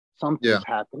 Something's Yeah.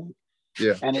 happening.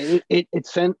 Yeah. And it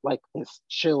sent like this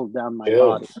chill down my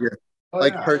Chills. body. Yeah. Oh,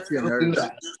 Like yeah. hurts your Don't do nerves.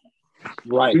 that.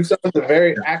 Right. Tucson's a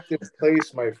very active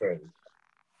place, my friend.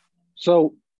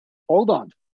 So hold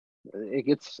on. It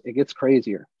gets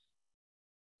crazier.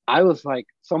 I was like,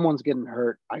 someone's getting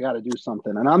hurt. I got to do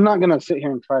something. And I'm not going to sit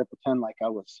here and try to pretend like I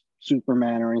was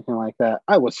Superman or anything like that.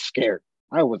 I was scared.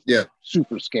 I was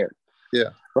super scared.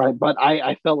 Yeah. Right. But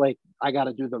I felt like I got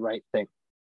to do the right thing.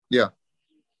 Yeah.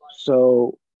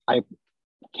 So I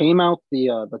came out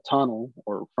the tunnel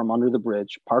or from under the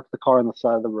bridge, parked the car on the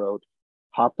side of the road,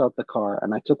 hopped out the car,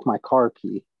 and I took my car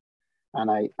key and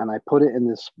I put it in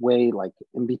this way, like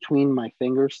in between my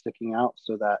fingers sticking out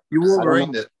so that You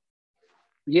Wolverined it.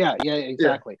 Yeah,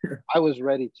 exactly. Yeah. I was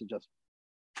ready to just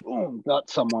boom, gut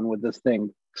someone with this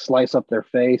thing, slice up their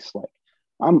face. Like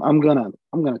I'm gonna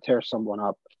tear someone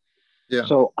up. Yeah.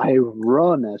 So I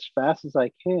run as fast as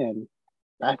I can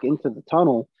back into the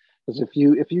tunnel. Because if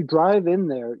you drive in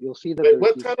there, you'll see that. Wait,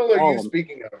 what tunnel are you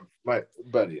speaking of, my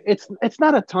buddy? It's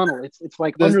not a tunnel. It's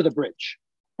like under the bridge.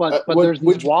 But there's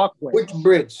these walkways. Which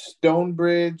bridge? Stone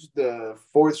Bridge, the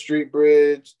 4th Street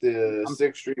Bridge, the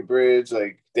 6th Street Bridge,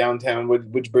 like downtown.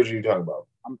 Which bridge are you talking about?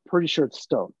 I'm pretty sure it's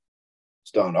Stone.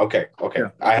 Stone. Okay.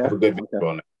 Yeah. I have a good visual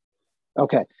on it.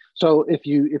 Okay. So if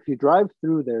you drive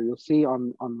through there, you'll see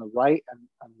on the right and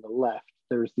on the left,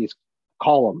 there's these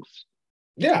columns.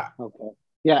 Yeah. Okay.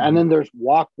 Yeah, and then there's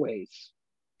walkways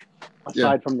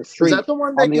aside from the street. Is that the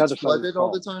one that gets other flooded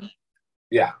all the time?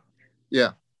 Yeah.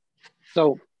 Yeah.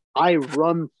 So I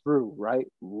run through, right?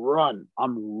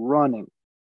 I'm running.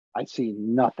 I see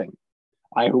nothing.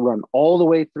 I run all the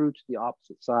way through to the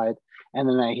opposite side, and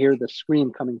then I hear the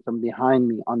scream coming from behind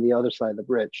me on the other side of the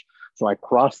bridge. So I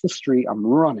cross the street. I'm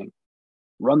running,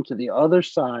 run to the other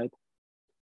side,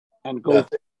 and go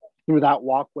through that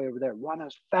walkway over there. Run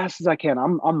as fast as I can.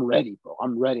 I'm ready, bro.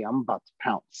 I'm ready. I'm about to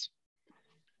pounce.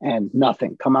 And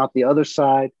nothing. Come out the other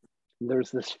side. There's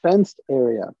this fenced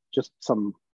area, just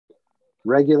some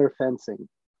regular fencing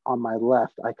on my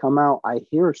left. I come out. I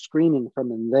hear screaming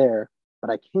from in there, but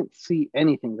I can't see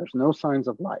anything. There's no signs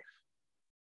of life.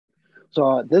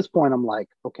 So at this point, I'm like,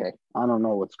 okay, I don't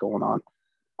know what's going on.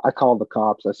 I call the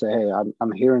cops. I say, hey,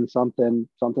 I'm hearing something.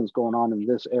 Something's going on in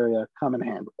this area. Come and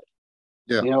handle it.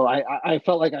 Yeah. You know, I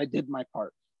felt like I did my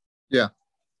part. Yeah.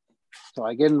 So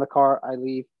I get in the car. I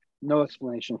leave. No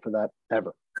explanation for that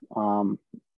ever.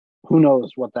 Who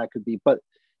knows what that could be? But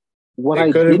what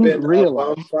I didn't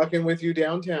realize, I'm fucking with you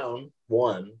downtown.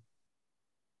 One,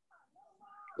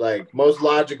 like most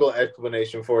logical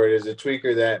explanation for it is a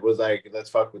tweaker that was like, let's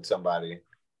fuck with somebody.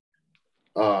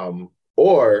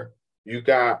 Or you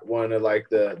got one of like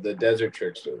the desert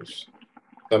tricksters,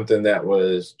 something that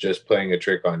was just playing a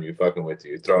trick on you, fucking with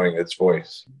you, throwing its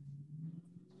voice.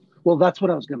 Well, that's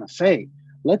what I was gonna say.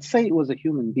 Let's say it was a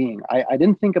human being. I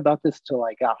didn't think about this till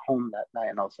I got home that night,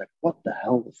 and I was like, what the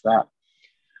hell was that?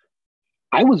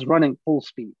 I was running full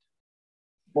speed,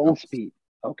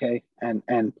 okay?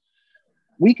 And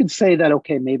we could say that,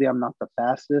 okay, maybe I'm not the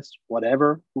fastest,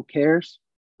 whatever, who cares?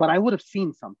 But I would have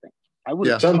seen something. I would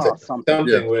have saw something.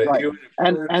 Yeah. Right.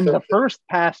 And the first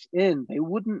pass in, they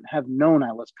wouldn't have known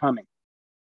I was coming.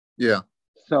 Yeah.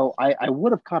 So I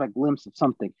would have caught a glimpse of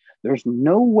something. There's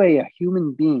no way a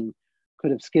human being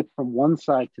could have skipped from one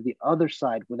side to the other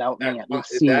side without me at least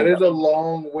seeing that is a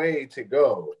long way to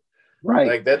go. Right.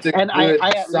 Like that's a and good, I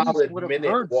at solid least would have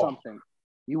heard walk. something.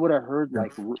 You would have heard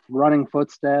like running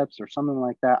footsteps or something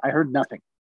like that. I heard nothing.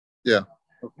 Yeah.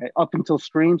 Okay. Up until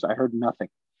screams, I heard nothing.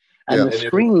 And the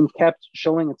scream kept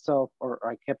showing itself, or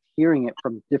I kept hearing it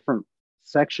from different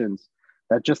sections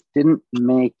that just didn't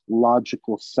make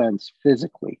logical sense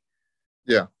physically.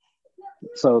 Yeah.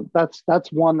 So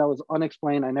that's one that was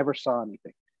unexplained. I never saw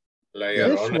anything.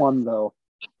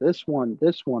 This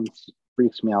one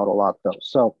freaks me out a lot though.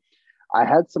 So I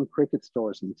had some Cricket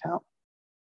stores in town,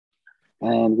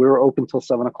 and we were open till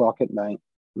 7 o'clock at night.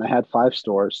 And I had 5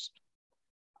 stores.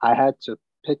 I had to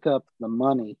pick up the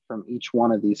money from each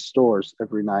one of these stores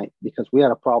every night because we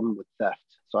had a problem with theft.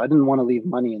 So I didn't want to leave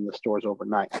money in the stores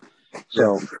overnight.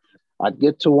 So I'd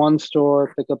get to one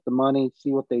store, pick up the money,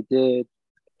 see what they did,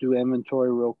 do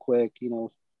inventory real quick,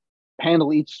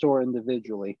 handle each store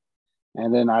individually.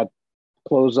 And then I'd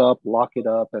close up, lock it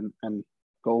up, and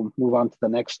go move on to the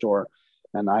next store.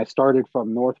 And I started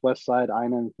from Northwest Side,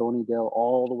 Ina and Thonydale,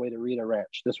 all the way to Rita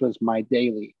Ranch. This was my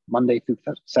daily, Monday through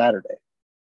Saturday.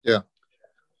 Yeah.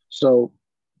 So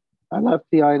I left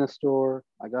the Ina store,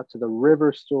 I got to the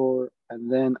River store, and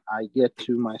then I get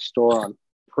to my store on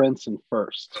Prince and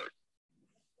First.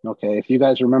 Okay, if you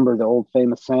guys remember the old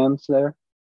famous Sam's there.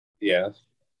 Yes.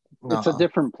 It's a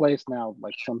different place now,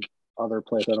 like some other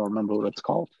place. I don't remember what it's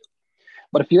called.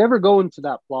 But if you ever go into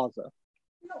that plaza,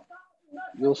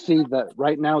 you'll see that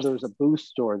right now there's a Boost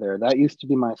store there. That used to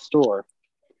be my store.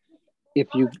 If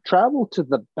you travel to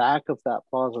the back of that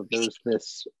plaza, there's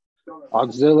this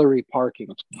auxiliary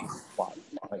parking spot,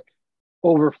 like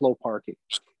overflow parking.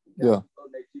 Yeah.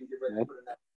 Okay?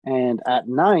 And at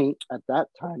night, at that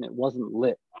time, it wasn't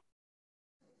lit.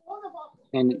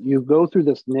 And you go through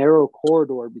this narrow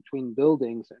corridor between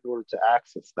buildings in order to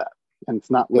access that. And it's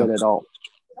not lit at all.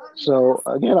 So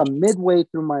again, I'm midway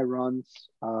through my runs.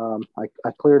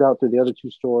 I cleared out through the other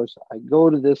two stores. I go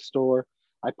to this store.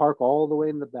 I park all the way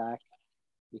in the back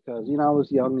because, you know, I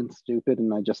was young and stupid,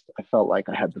 and I felt like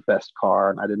I had the best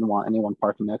car, and I didn't want anyone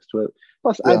parking next to it.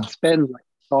 Plus, I'd spend like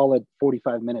a solid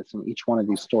 45 minutes in each one of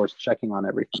these stores checking on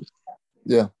everything.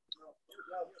 Yeah.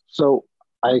 So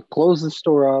I close the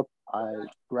store up. I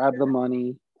grab the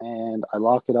money and I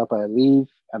lock it up. I leave,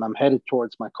 and I'm headed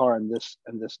towards my car in this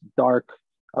dark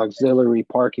auxiliary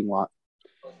parking lot.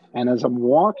 And as I'm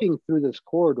walking through this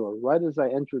corridor, right as I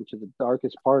enter into the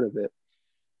darkest part of it,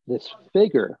 this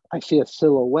figure, I see a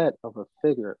silhouette of a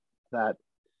figure that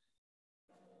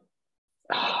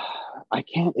I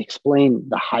can't explain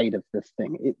the height of this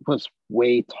thing. It was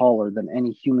way taller than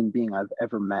any human being I've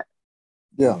ever met.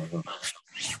 Yeah.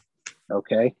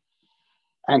 Okay.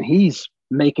 And he's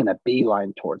making a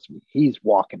beeline towards me. He's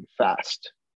walking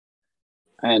fast.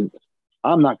 And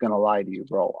I'm not going to lie to you,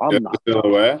 bro. I'm not.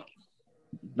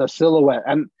 The silhouette.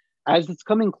 And as it's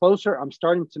coming closer, I'm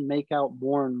starting to make out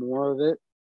more and more of it.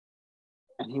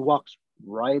 And he walks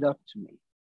right up to me,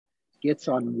 gets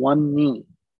on one knee,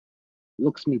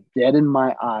 looks me dead in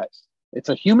my eyes. It's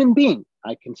a human being.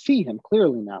 I can see him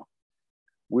clearly now.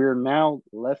 We're now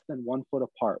less than 1 foot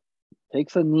apart.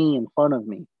 Takes a knee in front of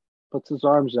me, puts his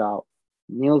arms out,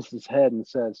 kneels his head and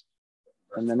says,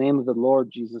 "In the name of the Lord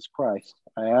Jesus Christ,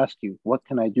 I ask you, what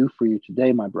can I do for you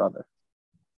today, my brother?"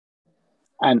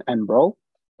 And bro,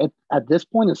 at this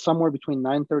point it's somewhere between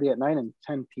 9:30 at night and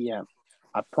 10 p.m.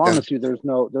 I promise you, there's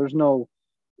no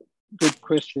good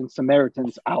Christian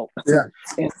Samaritans out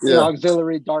in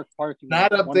auxiliary dark parking.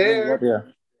 Not up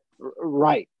there.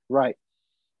 Right.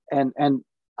 And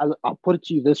I'll put it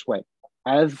to you this way: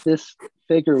 as this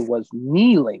figure was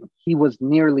kneeling, he was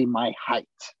nearly my height.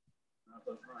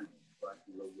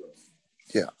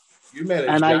 Yeah. You met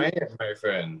a giant, my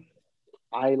friend.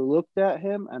 I looked at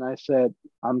him and I said,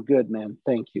 "I'm good, man.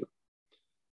 Thank you."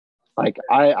 Like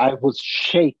I was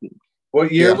shaking.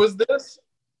 What year was this?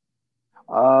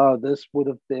 This would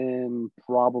have been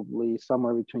probably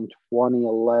somewhere between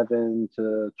 2011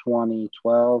 to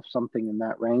 2012, something in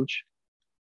that range.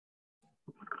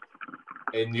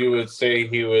 And you would say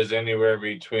he was anywhere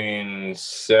between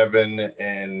 7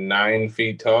 and 9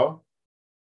 feet tall?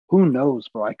 Who knows,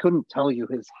 bro? I couldn't tell you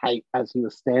his height as he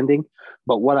was standing.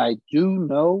 But what I do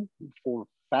know for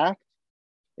fact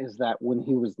is that when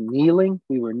he was kneeling,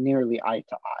 we were nearly eye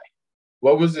to eye.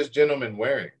 What was this gentleman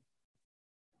wearing?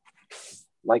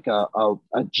 Like a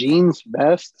jeans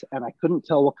vest, and I couldn't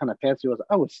tell what kind of pants he was.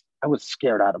 I was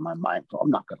scared out of my mind, bro.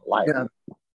 I'm not gonna lie.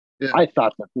 Yeah. I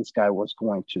thought that this guy was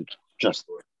going to just,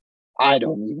 I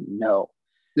don't even know.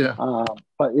 Yeah.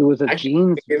 But it was a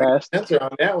jeans vest. Answer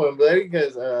on that one, buddy,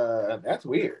 because that's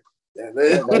weird.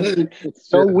 It's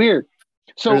so weird.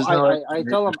 So I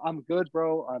tell him, "I'm good,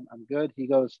 bro. I'm good." He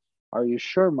goes, "Are you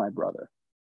sure, my brother?"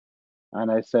 And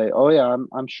I say, "Oh yeah,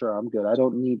 I'm sure. I'm good. I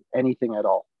don't need anything at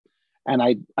all." And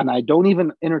I don't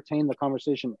even entertain the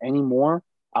conversation anymore.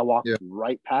 I walked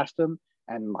right past him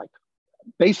and like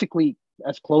basically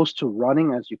as close to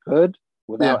running as you could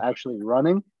without actually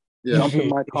running. Jump in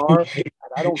my car, and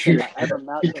I don't think I ever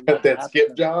matched that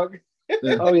skip jog.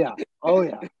 Oh yeah.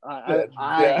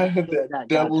 That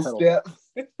double step.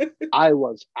 I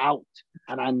was out,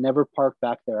 and I never parked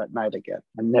back there at night again.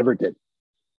 I never did.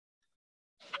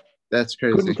 That's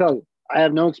crazy. Couldn't tell you. I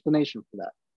have no explanation for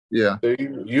that. Yeah. So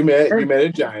you met a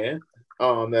giant.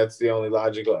 That's the only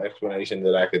logical explanation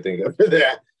that I could think of for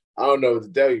that. I don't know what to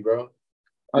tell you, bro.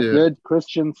 A good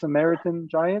Christian Samaritan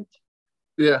giant?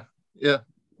 Yeah.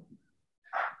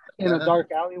 In a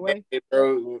dark alleyway? Hey,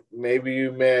 bro, maybe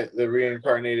you met the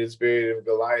reincarnated spirit of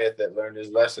Goliath that learned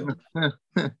his lesson. I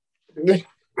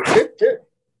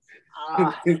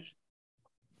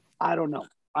don't know.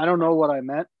 I don't know what I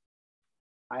meant.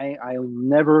 I'll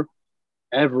never,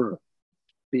 ever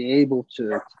be able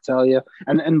to tell you.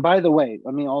 And by the way,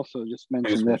 let me also just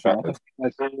mention this.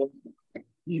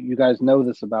 You guys know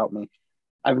this about me.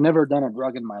 I've never done a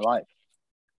drug in my life.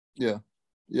 Yeah,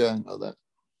 I know that.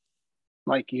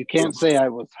 Like, you can't say I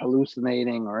was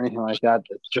hallucinating or anything like that.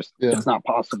 It's just, it's not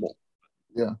possible.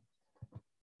 Yeah.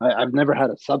 I've never had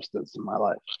a substance in my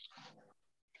life.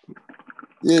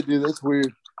 Yeah, dude, that's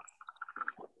weird.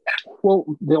 Well,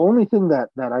 the only thing that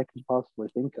I can possibly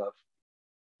think of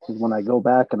is when I go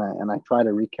back and I try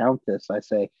to recount this, I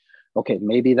say, okay,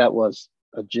 maybe that was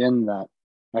a jinn that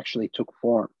actually took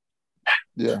form.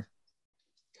 Yeah.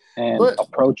 And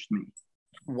approached me.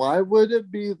 Why would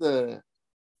it be the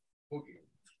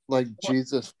like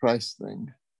Jesus Christ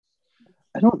thing?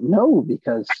 I don't know,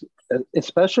 because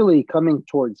especially coming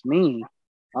towards me,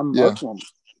 I'm Muslim.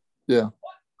 Yeah.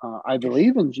 I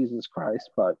believe in Jesus Christ,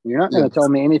 but you're not going to tell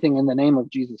me anything in the name of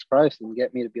Jesus Christ and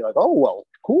get me to be like, oh, well,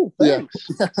 cool, thanks.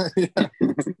 Yeah.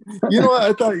 You know what?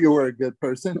 I thought you were a good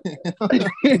person.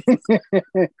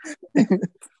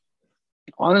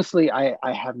 Honestly, I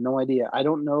have no idea. I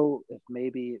don't know if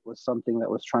maybe it was something that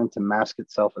was trying to mask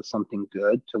itself as something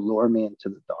good to lure me into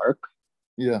the dark.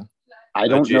 Yeah. I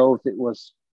don't know if it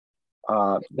was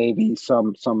maybe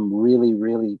some really,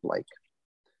 really like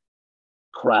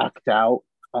cracked out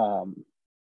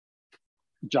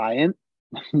giant.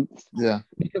 Yeah.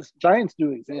 Because giants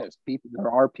do exist. There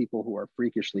are people who are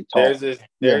freakishly tall.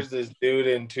 There's this dude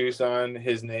in Tucson.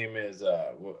 His name is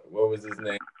what was his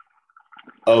name?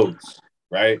 Oates,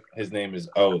 right? His name is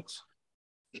Oates.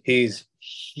 He's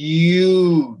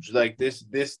huge. Like this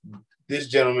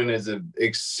gentleman is an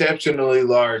exceptionally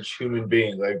large human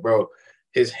being. Like, bro,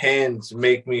 his hands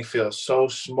make me feel so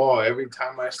small every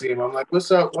time I see him. I'm like,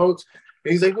 "What's up, Oates?"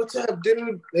 And he's like, "What's up,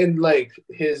 dude?" And like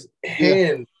his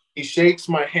hand, he shakes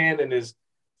my hand, and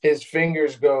his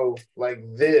fingers go like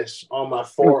this on my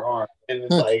forearm, and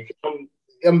it's like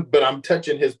but I'm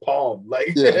touching his palm,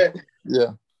 like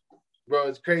yeah. Bro,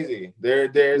 it's crazy.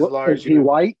 There's large. Is he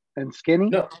white and skinny?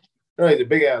 No, he's a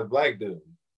big ass black dude.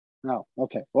 No,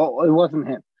 okay. Well, it wasn't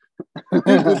him.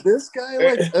 Dude, did this guy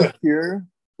like appear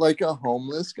like a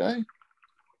homeless guy?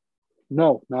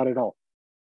 No, not at all.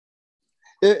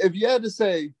 If you had to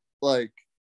say, like,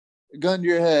 gun to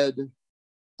your head,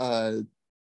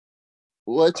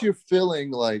 what's your feeling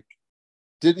like?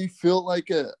 Did he feel like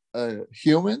a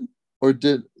human, or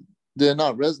did it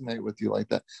not resonate with you like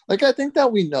that? Like, I think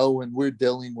that we know when we're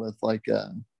dealing with like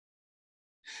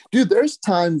dude, there's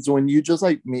times when you just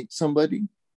like meet somebody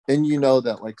and you know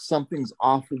that like something's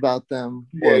off about them.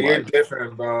 Yeah, you're like,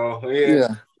 different, bro.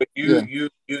 Yeah. But you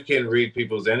can read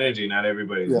people's energy. Not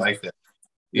everybody's like that.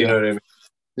 You know what I mean?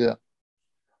 Yeah.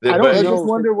 I don't know. Just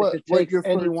wonder if it takes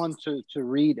anyone to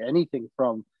read anything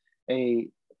from a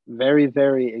very,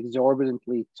 very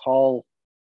exorbitantly tall,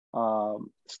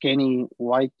 skinny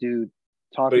white dude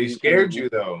talking. But he scared you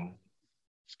though.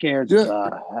 Scared the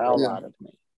hell out of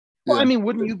me. Well, I mean,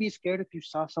 wouldn't you be scared if you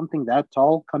saw something that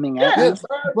tall coming at you?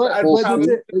 But I'd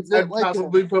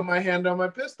probably put my hand on my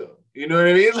pistol. You know what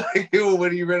I mean? Like,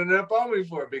 what are you running up on me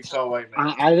for, big tall white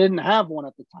man? I didn't have one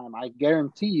at the time. I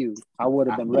guarantee you, I would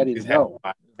have been ready to go.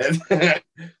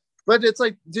 But it's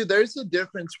like, dude, there's a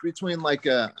difference between like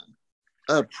a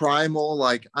primal,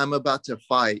 like I'm about to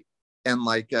fight, and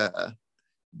like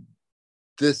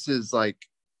this is like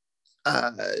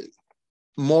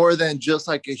more than just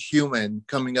like a human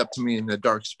coming up to me in a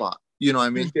dark spot. You know what I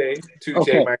mean? Touche,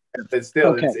 my friend. But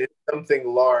still, it's something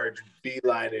large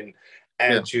beelining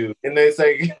at you. And it's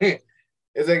like,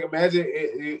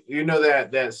 imagine, you know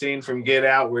that scene from Get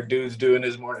Out where dude's doing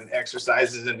his morning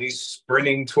exercises and he's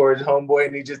sprinting towards homeboy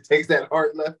and he just takes that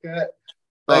hard left cut.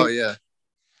 Like, oh, yeah.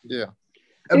 Yeah.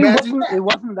 Imagine it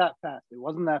wasn't that fast. It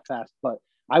wasn't that fast, but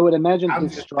I would imagine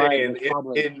his stride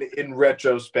in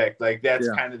retrospect, like that's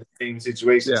kind of the same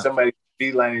situation. Somebody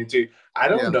beelining to you. I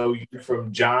don't know you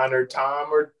from John or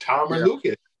Tom or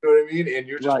Lucas. You know what I mean? And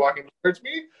you're just walking towards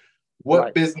me.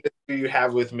 What business do you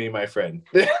have with me, my friend?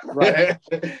 Right.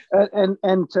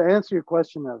 And to answer your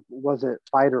question of was it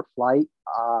fight or flight,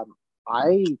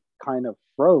 I kind of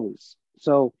froze.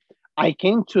 So I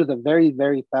came to the very,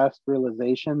 very fast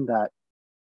realization that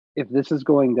if this is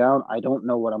going down, I don't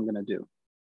know what I'm going to do.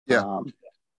 Yeah.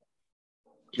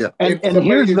 And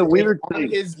here's the weird thing.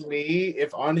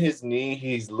 If on his knee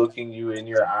he's looking you in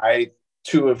your eye,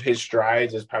 2 of his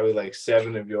strides is probably like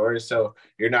 7 of yours. So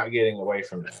you're not getting away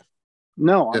from that.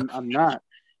 No, I'm not.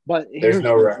 But here's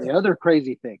the other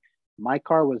crazy thing. My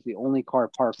car was the only car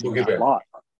parked in that lot.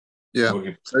 Yeah.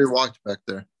 So he walked back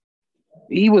there.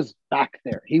 He was back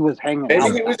there. He was hanging out.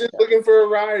 Maybe he was just looking for a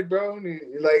ride, bro.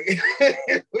 Like,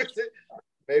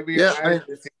 maybe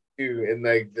and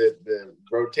like the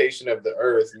rotation of the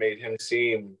earth made him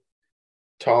seem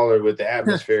taller with the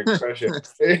atmospheric pressure.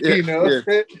 You know?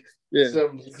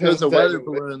 There's a weather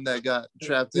balloon that got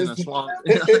trapped in a swamp.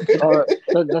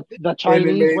 The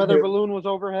Chinese weather balloon was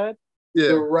overhead.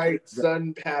 The right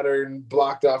sun pattern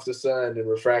blocked off the sun and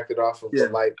refracted off of the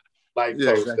light light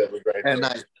Yeah, post exactly. that was right And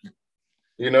there. I,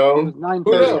 You know, It was who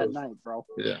 9:30 at knows? night, bro.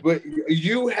 yeah, But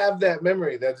you have that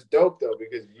memory. That's dope though,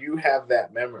 because you have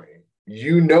that memory.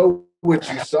 You know what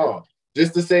you saw.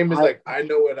 Just the same as like I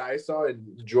know what I saw,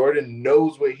 and Jordan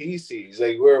knows what he sees.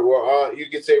 Like we're all, you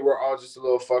could say we're all just a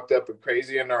little fucked up and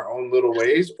crazy in our own little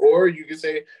ways, or you could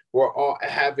say we're all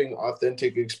having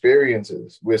authentic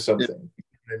experiences with yeah, something. You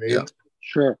know what I yeah. mean?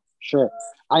 Sure.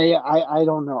 I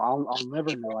don't know. I'll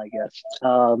never know, I guess.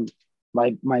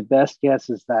 My best guess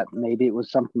is that maybe it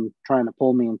was something trying to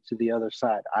pull me into the other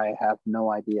side. I have no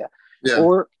idea. Yeah.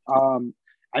 Or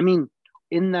I mean,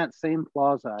 in that same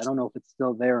plaza, I don't know if it's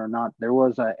still there or not. There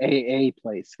was a AA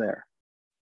place there.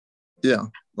 Yeah.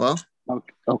 Well,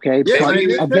 Okay. yeah, But I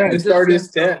mean, again, Start his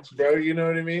steps, bro. You know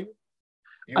what I mean?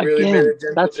 You really met a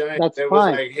gentle giant that's that was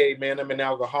fine. like, hey man, I'm an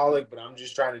alcoholic, but I'm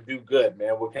just trying to do good,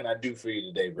 man. What can I do for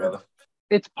you today, brother?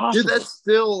 It's dude, possible. that's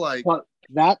still like, But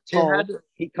that tall, had to-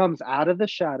 he comes out of the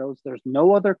shadows. There's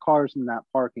no other cars in that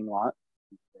parking lot.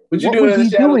 What you What doing was in the he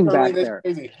shadows, doing bro? back Like, that's there?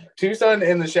 crazy. Tucson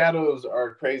and the shadows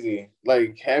are crazy.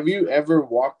 Like, have you ever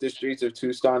walked the streets of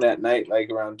Tucson at night, like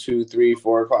around 2, 3,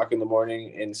 4 o'clock in the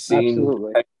morning, and seen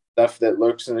Absolutely. stuff that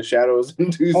lurks in the shadows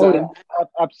in Tucson? Oh yeah,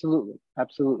 absolutely.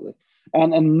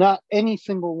 And not any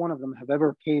single one of them have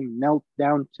ever knelt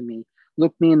down to me,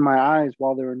 looked me in my eyes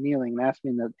while they were kneeling, and asked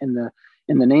me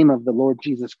in the name of the Lord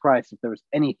Jesus Christ if there was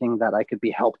anything that I could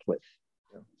be helped with.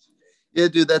 yeah,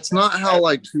 dude, that's not how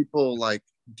like people like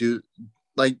do.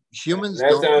 Like humans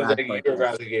That don't sounds act like like you're that.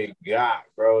 about to get got,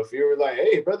 bro. If you were like,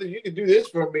 hey, brother, you can do this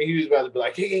for me, he was about to be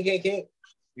like, can't.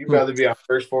 You'd rather be on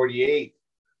first 48.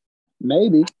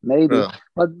 Maybe. Yeah.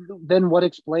 But then what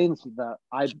explains that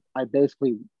I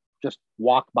basically just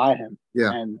walked by him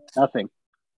and nothing.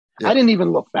 Yeah. I didn't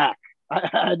even look back.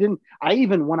 I didn't. I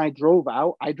even when I drove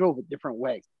out, I drove a different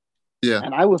way. Yeah.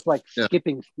 And I was like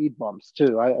skipping speed bumps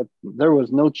too. There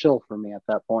was no chill for me at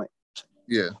that point.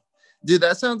 Yeah. Dude,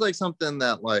 that sounds like something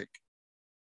that like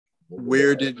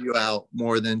weirded you out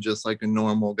more than just like a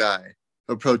normal guy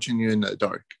approaching you in the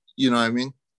dark. You know what I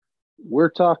mean? We're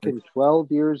talking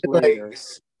 12 years later. Like,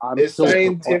 I'm it's still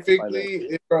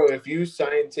scientifically, bro, if you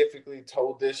scientifically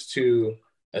told this to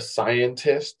a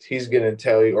scientist, he's gonna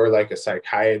tell you, or like a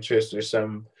psychiatrist or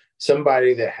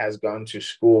somebody that has gone to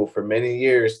school for many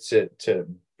years to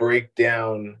break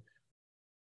down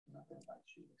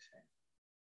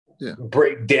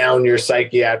your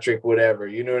psychiatric whatever,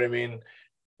 you know what I mean?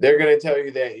 They're going to tell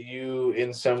you that you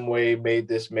in some way made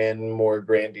this man more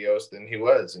grandiose than he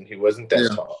was, and he wasn't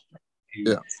that tall.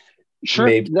 Sure.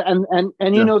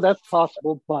 And you know that's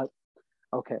possible, but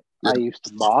okay, I used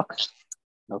to box.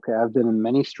 Okay, I've been in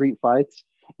many street fights.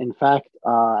 In fact,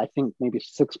 I think maybe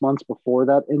 6 months before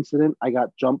that incident, I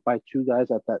got jumped by 2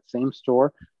 guys at that same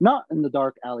store, not in the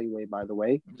dark alleyway, by the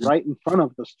way, right in front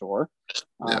of the store.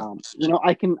 You know,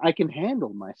 I can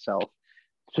handle myself.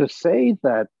 To say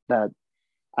that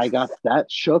I got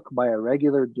that shook by a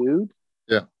regular dude.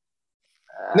 Yeah.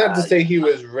 Not to say he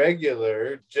was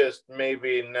regular, just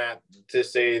maybe not to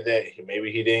say that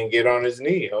maybe he didn't get on his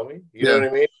knee, homie. You know what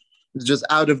I mean? It's just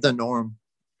out of the norm.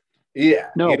 Yeah.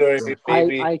 No, you know what I mean?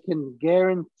 Maybe. I can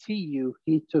guarantee you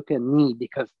he took a knee,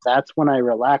 because that's when I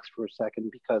relaxed for a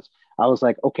second, because I was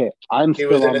like, okay, he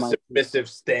still was on in a my submissive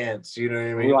stance. You know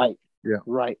what I mean? Right. Yeah.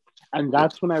 Right. And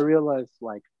that's when I realized,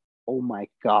 like, oh my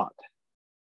God,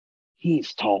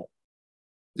 he's tall.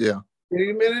 Yeah.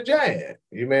 You met a giant.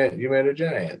 You met a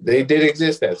giant. They did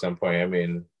exist at some point. I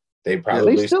mean, they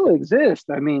still exist.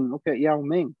 I mean, look at Yao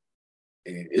Ming.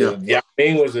 Yao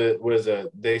Ming was a.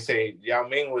 They say Yao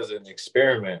Ming was an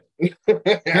experiment. Did he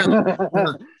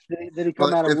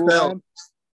come out of Wuhan?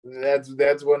 That's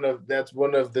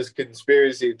one of this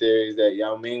conspiracy theories that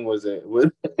Yao Ming was.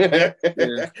 I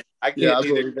can't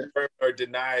either confirm or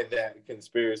deny that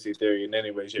conspiracy theory in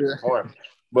any way, shape, or form.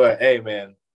 But hey,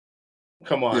 man,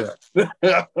 come on.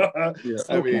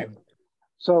 I mean.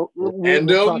 So,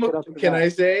 can I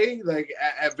say, like,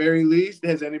 at very least,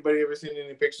 has anybody ever seen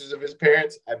any pictures of his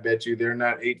parents? I bet you they're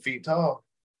not 8 feet tall.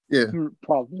 Yeah,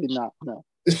 probably not. No.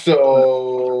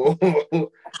 So,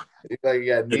 like, you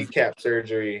got kneecap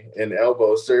surgery and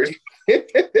elbow surgery.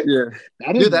 Dude,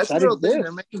 that's the real thing.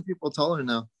 They're making people taller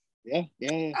now. Yeah,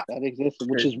 that exists,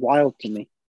 which is wild to me.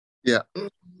 Yeah.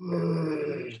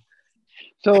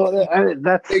 So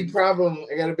that's big problem.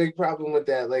 I got a big problem with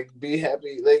that. Like, be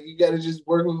happy. Like, you got to just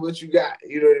work with what you got.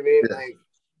 You know what I mean? Yeah. Like,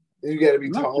 you got to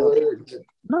be taller.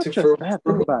 Not just that.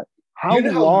 Think about how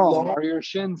long are your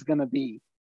shins gonna be?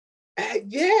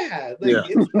 Yeah. Like,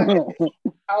 it's not,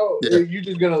 how Yeah. are you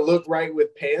just gonna look right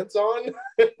with pants on?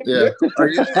 Yeah. Are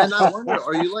you? And I wonder,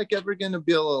 are you like ever gonna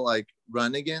be able to like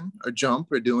run again or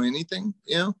jump or do anything?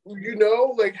 You know? You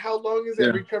know, like how long is that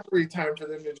Yeah. recovery time for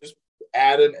them to just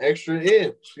add an extra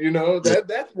inch? You know,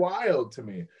 that's wild to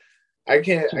me. I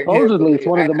can't Supposedly, it's believe.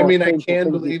 one of the most I painful can things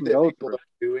you believe can that go people through.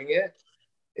 are doing it.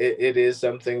 It is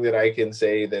something that I can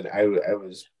say that I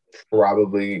was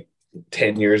probably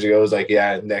 10 years ago. I was like,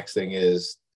 yeah, next thing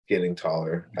is getting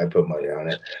taller. I put money on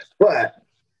it. But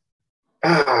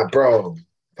bro,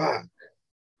 fuck.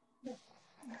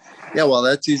 Yeah. Well,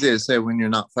 that's easy to say when you're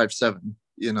not 5'7",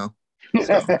 you know.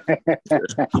 So,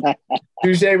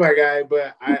 Touche, my guy.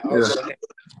 But I also yeah. hang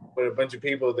with a bunch of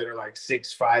people that are like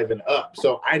 6'5" and up.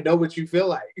 So I know what you feel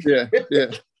like. Yeah.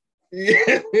 Yeah.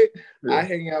 Yeah. Yeah. I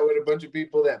hang out with a bunch of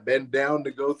people that bend down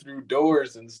to go through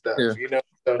doors and stuff, Yeah. you know.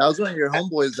 So, That was one of your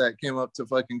homeboys that came up to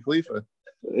fucking Khalifa.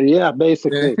 Yeah,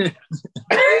 basically.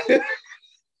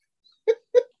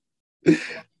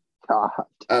 God.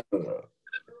 I don't know.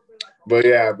 But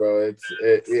yeah, bro,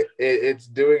 it's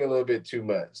doing a little bit too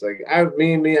much. Like I'm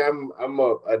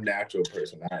a natural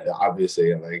person.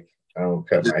 Obviously, like I don't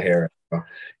cut my hair.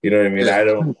 You know what I mean? Yeah. I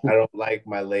don't like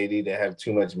my lady to have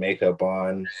too much makeup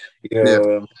on. You Yeah.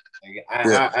 know, like,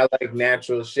 Yeah. I like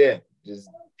natural shit. Just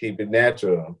keep it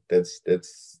natural. That's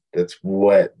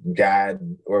what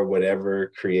God or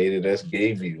whatever created us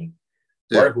gave you.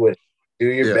 Yeah. Work with it. Do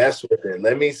your Yeah. best with it.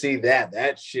 Let me see that.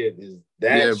 That shit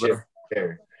Yeah, shit bro.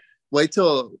 there. Wait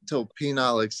till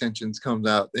penile extensions comes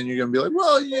out, then you're gonna be like,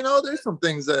 well, you know, there's some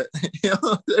things that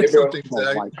there's Hey, bro. some things Oh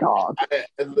that my God.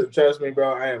 Trust me,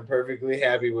 bro. I am perfectly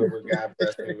happy with what God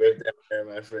blessed me with down there,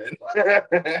 my friend.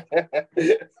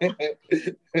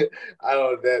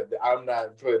 I'm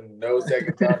not putting no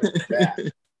second thought into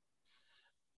that.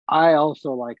 I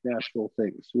also like natural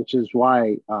things, which is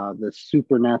why the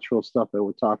supernatural stuff that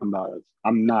we're talking about is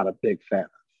I'm not a big fan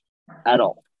of at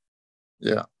all.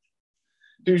 Yeah.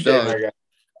 Touche, No, my guy.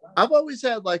 I've always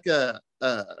had like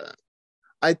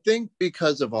I think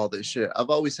because of all this shit,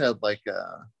 I've always had like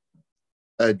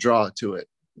a draw to it.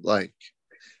 Like,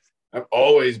 I've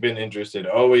always been interested,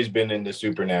 always been into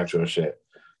supernatural shit.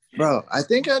 bro, I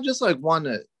think I just like want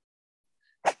to,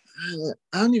 I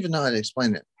don't even know how to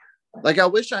explain it. Like, I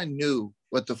wish I knew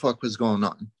what the fuck was going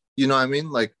on. You know what I mean?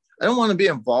 Like, I don't want to be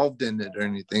involved in it or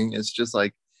anything. It's just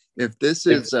like, if this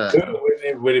is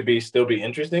would it still be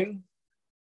interesting?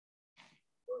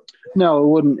 No, it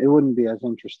wouldn't be as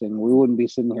interesting. We wouldn't be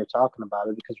sitting here talking about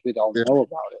it because we'd all know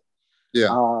about it.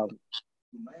 Yeah.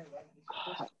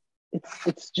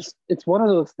 It's one of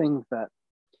those things that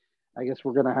I guess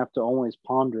we're gonna have to always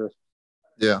ponder.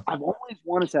 Yeah. I've always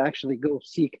wanted to actually go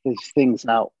seek these things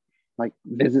out, like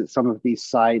visit some of these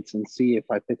sites and see if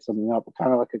I pick something up,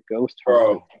 kind of like a ghost hunt.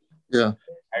 Bro. Yeah.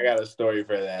 I got a story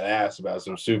for that ass about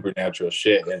some supernatural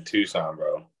shit in Tucson,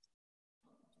 bro.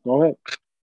 Go ahead.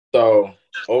 So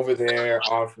over there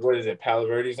off, what is it, Palo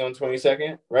Verde's on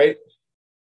 22nd, right?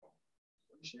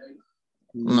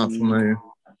 I'm not familiar.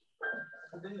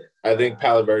 I think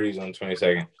Palo Verde's on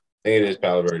 22nd. I think it is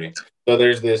Palo Verde. So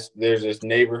there's this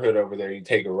neighborhood over there. You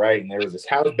take a right, and there was this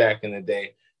house back in the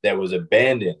day that was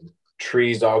abandoned.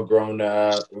 Trees all grown,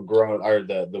 or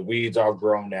the weeds all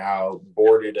grown out,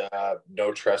 boarded up,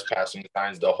 no trespassing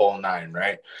signs, the whole nine,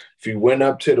 right? If you went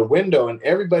up to the window, and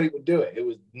everybody would do it, it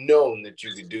was known that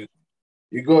you could do it.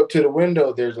 You go up to the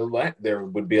window, there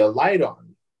would be a light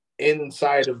on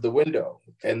inside of the window,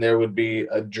 and there would be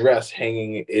a dress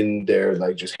hanging in there,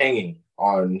 like just hanging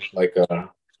on like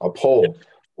a pole,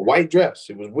 a white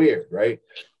dress. It was weird, right?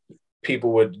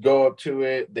 People would go up to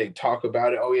it, they talk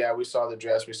about it. Oh yeah, we saw the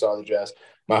dress.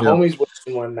 My homies went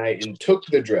in one night and took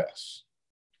the dress.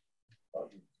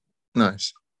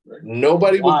 Nice.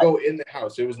 Nobody would go in the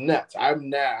house. It was nuts.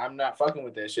 I'm not fucking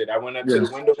with that shit. I went up to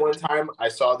the window one time. I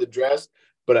saw the dress,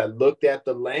 but I looked at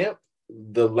the lamp.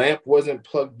 The lamp wasn't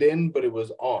plugged in, but it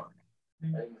was on.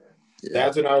 Yeah.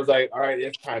 That's when I was like, all right,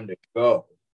 it's time to go.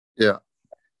 Yeah.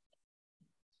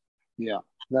 Yeah.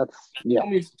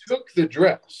 Homies took the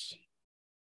dress,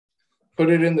 put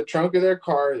it in the trunk of their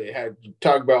car. They had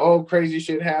talked about, oh, crazy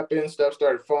shit happened, stuff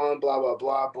started falling, blah, blah,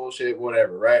 blah, bullshit,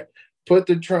 whatever, right? Put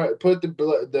the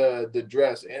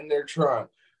dress in their trunk,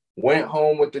 went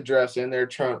home with the dress in their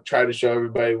trunk, tried to show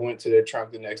everybody, went to their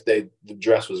trunk the next day, the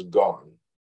dress was gone.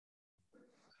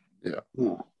 Yeah.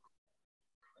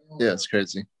 Yeah, it's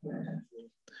crazy.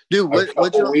 Dude, a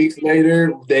couple weeks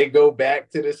later, they go back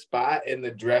to the spot and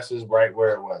the dress is right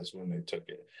where it was when they took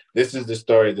it. This is the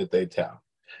story that they tell.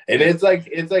 And it's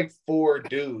like 4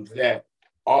 dudes that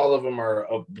all of them are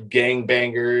gang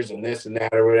bangers and this and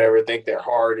that or whatever, think they're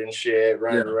hard and shit,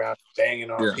 running around banging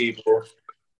on people.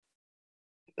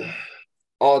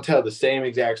 all tell the same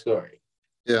exact story.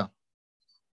 Yeah.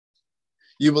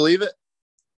 You believe it?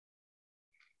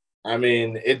 I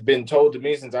mean, it's been told to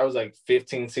me since I was like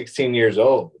 15, 16 years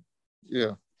old.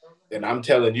 Yeah. And I'm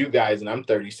telling you guys, and I'm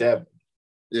 37.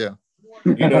 Yeah.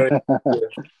 You know what I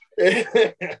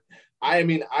mean? I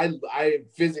mean, I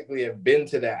physically have been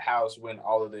to that house when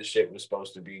all of this shit was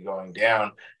supposed to be going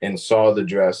down and saw the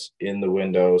dress in the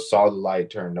window, saw the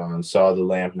light turned on, saw the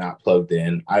lamp not plugged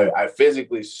in. I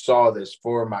physically saw this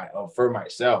for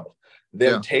myself.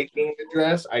 Them taking the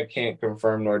dress, I can't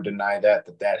confirm nor deny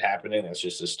that happening. That's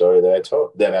just a story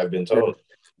that I've been told.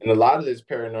 And a lot of this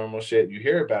paranormal shit you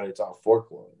hear about, it's all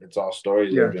folklore. It's all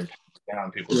stories that have been passed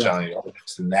down. People telling you, oh,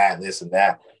 this and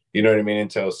that. You know what I mean?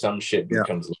 Until some shit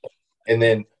becomes, and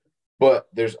then, but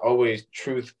there's always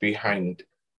truth behind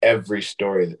every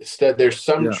story. There's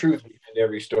some truth behind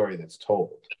every story that's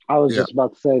told. I was just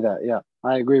about to say that. Yeah,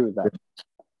 I agree with that.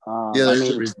 There's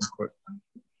a reason for it.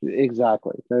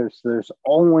 Exactly. There's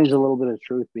always a little bit of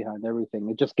truth behind everything.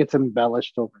 It just gets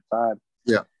embellished over time.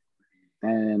 Yeah.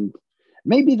 And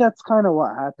maybe that's kind of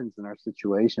what happens in our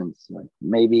situations. Like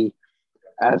maybe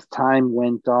as time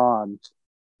went on,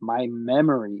 my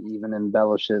memory even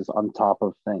embellishes on top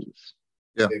of things.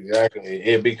 Yeah, exactly.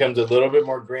 It becomes a little bit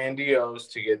more grandiose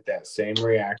to get that same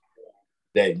reaction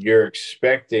that you're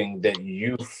expecting that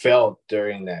you felt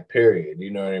during that period.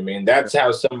 You know what I mean? That's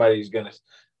how somebody's gonna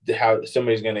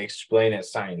explain it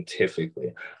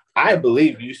scientifically. I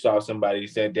believe you saw somebody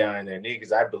sit down in their knee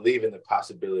because I believe in the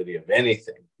possibility of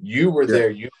anything. You were there,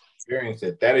 you experienced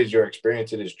it. That is your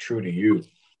experience. It is true to you.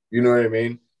 You know what I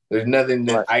mean? There's nothing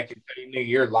that I can tell you, nigga,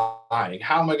 you're lying.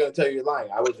 How am I going to tell you you're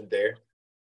lying? I wasn't there.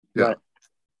 Yeah. Right.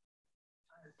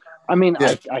 I mean,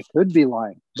 I could be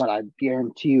lying, but I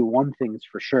guarantee you one thing's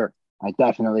for sure. I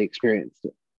definitely experienced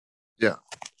it. Yeah.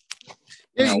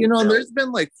 Yeah, there's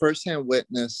been like firsthand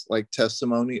witness, like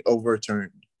testimony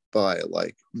overturned by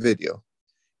like video.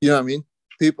 You know what I mean?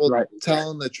 People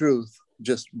telling the truth,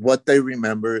 just what they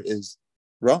remember is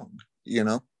wrong,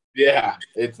 Yeah,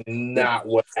 it's not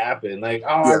what happened. Like,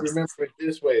 I remember it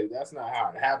this way. That's not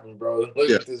how it happened, bro. Look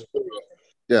at this video.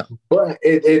 Yeah. But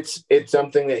it's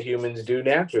something that humans do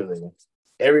naturally.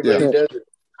 Everybody does it.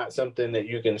 It's not something that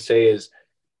you can say is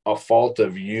a fault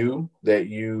of you, that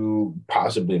you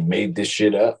possibly made this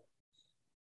shit up.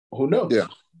 Who knows?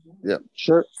 Yeah.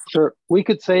 Sure. We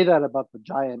could say that about the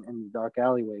giant in the dark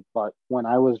alleyway, but when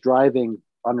I was driving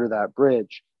under that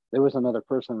bridge, there was another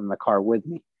person in the car with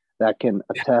me that can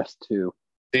attest to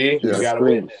the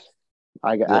screams.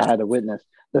 I had a witness.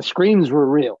 The screams were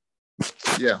real.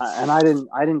 Yeah. And I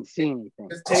didn't see anything.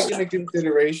 Just take into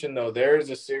consideration, though, there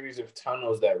is a series of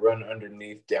tunnels that run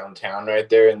underneath downtown right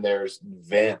there, and there's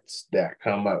vents that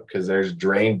come up because there's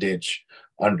drain ditch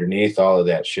underneath all of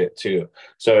that shit too.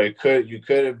 So you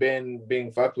could have been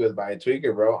being fucked with by a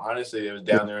tweaker, bro. Honestly, it was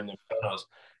down there in the tunnels.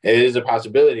 It is a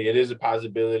possibility.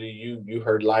 You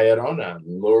heard La Llorona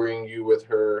luring you with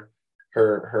her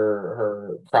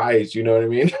cries. You know what I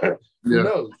mean? Who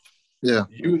knows? Yeah.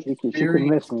 You can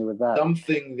miss me with that.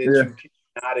 Something that you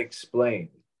cannot explain.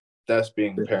 That's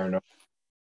being paranoid.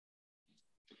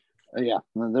 Yeah,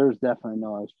 there's definitely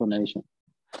no explanation.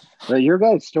 But your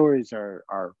guys' stories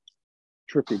are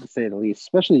trippy to say the least,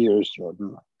 especially yours,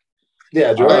 Jordan.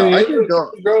 Yeah, Jordan.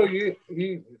 Bro,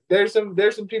 you there's some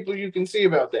people you can see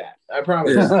about that. I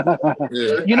promise.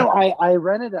 Yeah. I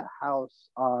rented a house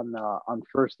on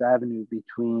First Avenue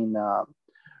between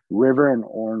River and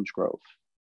Orange Grove.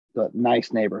 The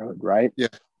nice neighborhood, right? Yeah.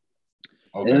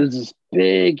 Okay. It was this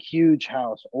big, huge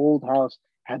house, old house,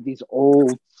 had these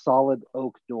old solid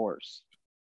oak doors.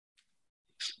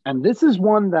 And this is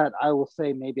one that I will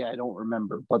say maybe I don't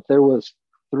remember, but there was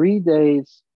 3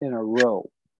 days in a row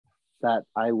that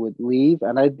I would leave,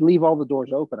 and I'd leave all the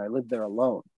doors open. I lived there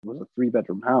alone. It was a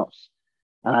 3-bedroom house.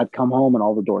 And I'd come home and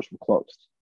all the doors were closed.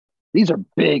 These are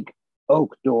big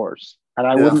oak doors. And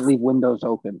I wouldn't leave windows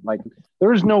open. Like,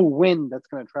 there's no wind that's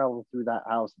going to travel through that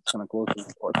house that's going to close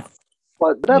the door.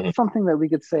 But that's something that we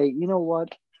could say, you know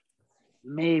what?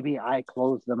 Maybe I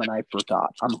closed them and I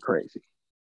forgot. I'm crazy.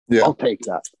 Yeah. I'll take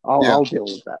that. I'll deal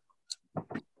with that.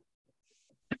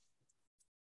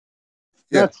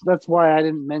 Yeah. That's why I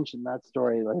didn't mention that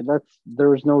story. Like, there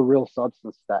was no real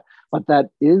substance to that. But that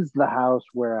is the house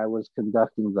where I was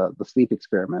conducting the sleep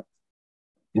experiment.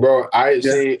 Bro,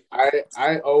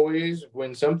 I always,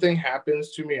 when something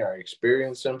happens to me or I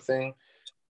experience something,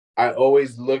 I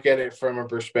always look at it from a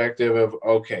perspective of,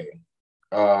 okay,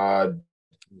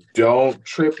 don't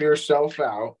trip yourself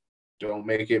out. Don't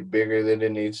make it bigger than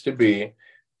it needs to be.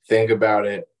 Think about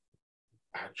it.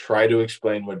 Try to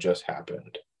explain what just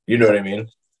happened. You know what I mean?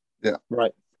 Yeah.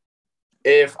 Right.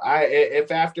 if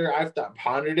after I've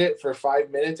pondered it for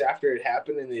 5 minutes after it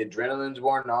happened and the adrenaline's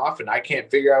worn off and I can't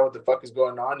figure out what the fuck is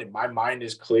going on and my mind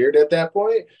is cleared at that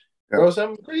point, bro,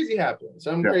 something crazy happened.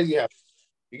 Something crazy happened.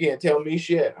 You can't tell me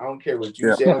shit. I don't care what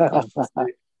you say.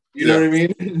 You know what I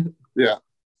mean? Yeah.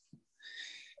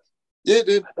 Yeah,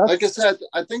 dude. Like I said,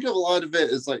 I think of a lot of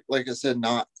it is like I said,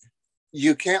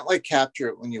 you can't like capture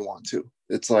it when you want to.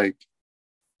 It's like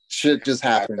shit just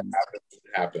happens. It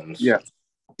happens. Yeah.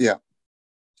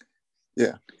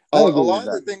 A lot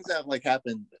of the things that have like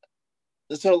happened.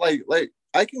 So like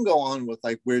I can go on with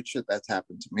like weird shit that's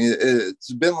happened to me.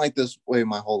 It's been like this way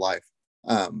my whole life.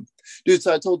 Dude,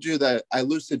 so I told you that I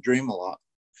lucid dream a lot.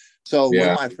 So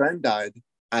when my friend died,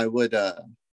 I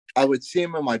would see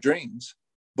him in my dreams,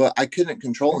 but I couldn't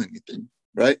control anything,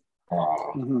 right?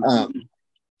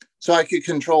 So I could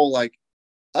control like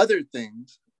other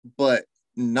things, but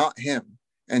not him.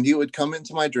 And he would come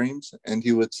into my dreams and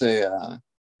he would say,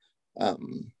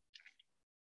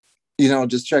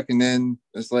 just checking in,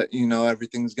 just let you know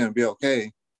everything's gonna be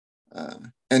okay.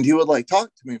 And he would like talk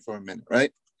to me for a minute,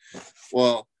 right?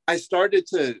 Well, I started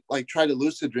to like try to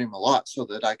lucid dream a lot so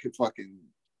that I could fucking,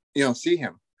 see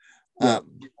him.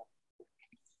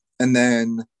 And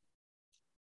then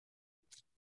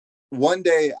one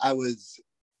day I was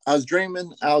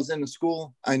dreaming. I was in a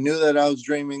school. I knew that I was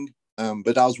dreaming,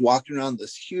 but I was walking around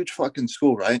this huge fucking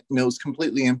school, right? And it was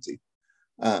completely empty.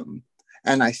 And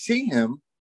I see him,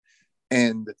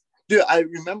 and dude, I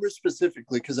remember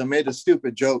specifically because I made a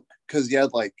stupid joke because he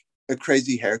had like a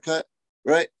crazy haircut,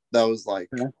 right? That was like,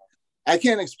 I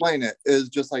can't explain it. It was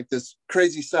just like this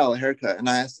crazy style of haircut. And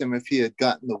I asked him if he had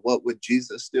gotten the "What would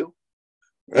Jesus do?"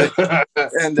 Right?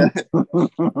 And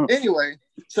anyway,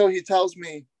 so he tells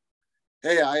me,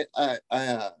 "Hey,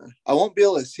 I won't be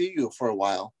able to see you for a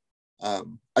while.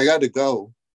 I got to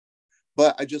go,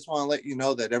 but I just want to let you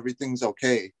know that everything's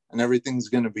okay and everything's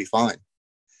gonna be fine."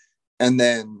 And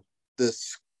then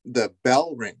the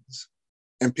bell rings,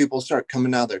 and people start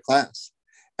coming out of their class,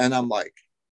 and I'm like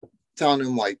telling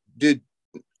him like, "Dude,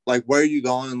 like, where are you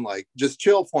going? Like, just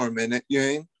chill for a minute, you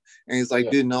know?" And he's like,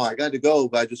 "Dude, no, I got to go,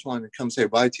 but I just wanted to come say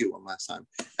bye to you one last time."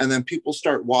 And then people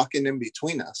start walking in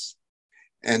between us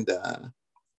and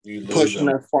pushing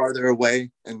us farther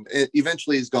away. And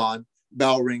eventually he's gone.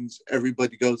 Bell rings.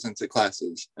 Everybody goes into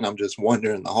classes. And I'm just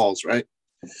wandering the halls, right?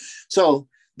 So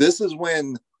this is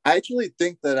when I actually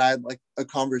think that I had like a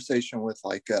conversation with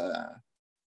like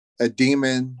a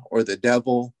demon or the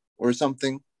devil or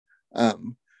something.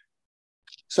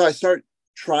 So I start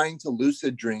trying to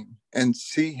lucid dream and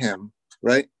see him,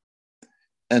 right?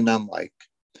 And I'm like,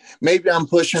 maybe I'm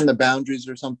pushing the boundaries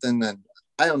or something. And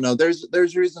I don't know.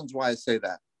 There's reasons why I say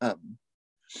that.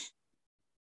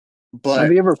 But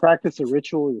have you ever practiced a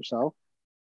ritual yourself?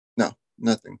 No,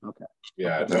 nothing. Okay.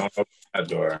 Yeah, don't open that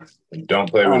door. And don't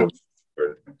play with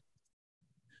it.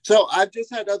 So I've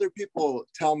just had other people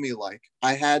tell me like,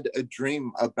 I had a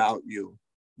dream about you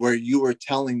where you were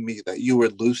telling me that you were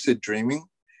lucid dreaming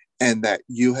and that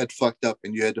you had fucked up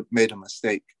and you had made a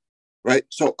mistake, right?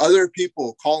 So other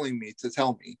people calling me to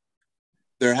tell me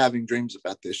they're having dreams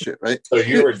about this shit, right? So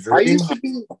you were dream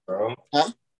hopping, bro. Huh?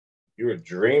 You were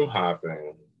dream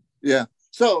hopping. Yeah.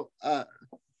 So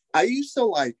I used to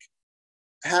like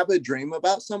have a dream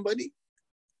about somebody,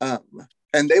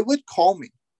 and they would call me,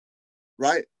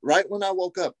 right when I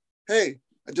woke up. Hey,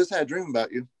 I just had a dream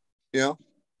about you,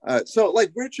 so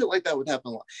like weird shit like that would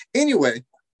happen a lot. Anyway,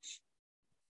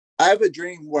 I have a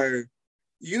dream where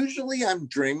usually I'm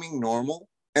dreaming normal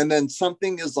and then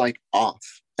something is like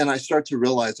off and I start to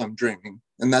realize I'm dreaming,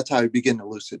 and that's how I begin to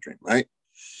lucid dream, right?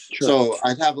 Sure. So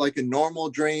I'd have like a normal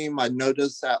dream. I'd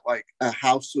notice that like a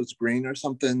house was green or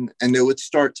something, and it would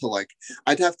start to like,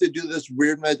 I'd have to do this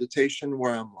weird meditation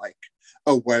where I'm like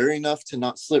aware enough to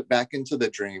not slip back into the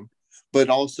dream, but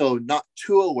also not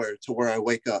too aware to where I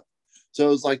wake up. So it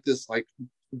was like this like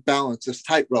balance, this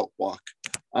tightrope walk.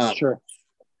 Sure.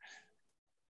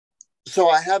 So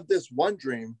I have this one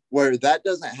dream where that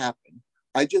doesn't happen.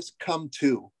 I just come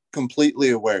to completely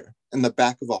aware in the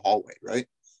back of a hallway, right?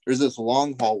 There's this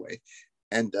long hallway,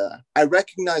 and I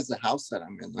recognize the house that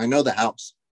I'm in. I know the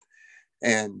house.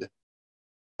 And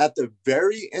at the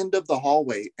very end of the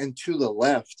hallway and to the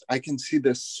left, I can see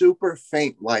this super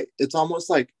faint light. It's almost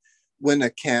like when a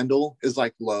candle is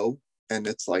like low and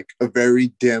it's like a very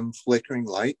dim flickering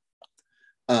light.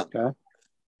 Okay.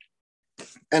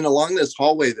 And along this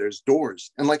hallway, there's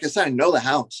doors. And like I said, I know the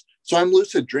house. So I'm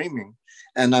lucid dreaming,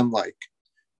 and I'm like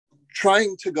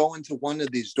trying to go into one of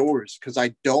these doors because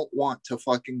I don't want to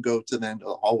fucking go to the end of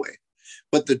the hallway.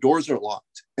 But the doors are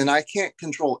locked and I can't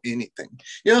control anything.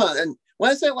 And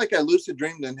when I say like I lucid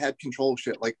dreamed and had control of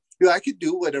shit, like dude, I could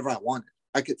do whatever I wanted.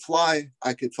 I could fly.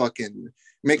 I could fucking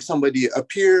make somebody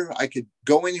appear. I could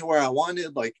go anywhere I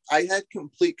wanted. Like, I had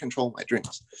complete control of my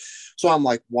dreams. So I'm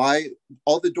like, why?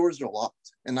 All the doors are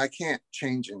locked and I can't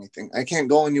change anything. I can't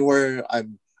go anywhere.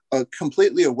 I'm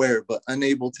completely aware, but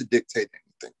unable to dictate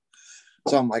anything.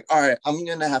 So I'm like, all right, I'm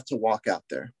going to have to walk out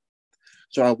there.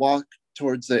 So I walk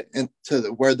towards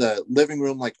where the living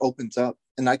room like opens up,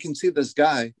 and I can see this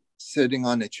guy sitting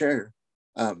on a chair,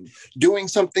 doing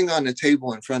something on a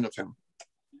table in front of him.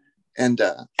 And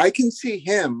I can see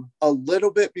him a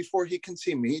little bit before he can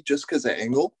see me, just because of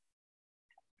angle.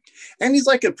 And he's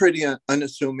like a pretty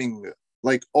unassuming,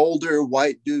 like older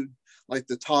white dude. Like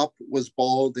the top was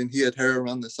bald and he had hair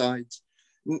around the sides.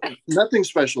 Nothing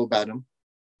special about him.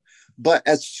 But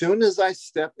as soon as I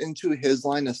step into his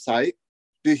line of sight,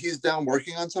 dude, he's down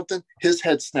working on something. His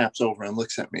head snaps over and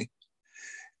looks at me.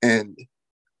 And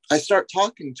I start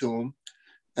talking to him.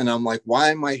 And I'm like, why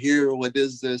am I here? What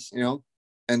is this? You know?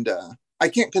 And I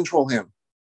can't control him.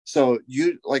 So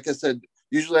like I said,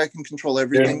 usually I can control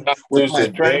everything. With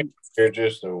my friend, you're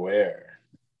just aware.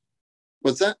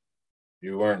 What's that?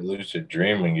 You weren't lucid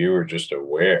dreaming. You were just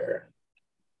aware.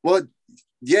 Well,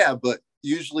 yeah, but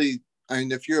usually, I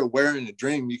mean, if you're aware in a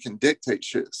dream, you can dictate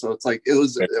shit. So it's like, it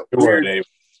was you weren't able to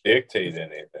dictate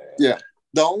anything. Yeah.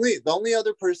 The only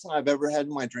other person I've ever had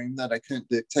in my dream that I couldn't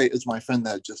dictate is my friend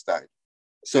that just died.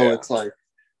 So It's like,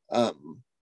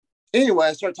 anyway,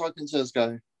 I start talking to this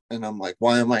guy and I'm like,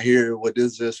 why am I here? What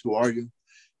is this? Who are you?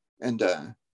 And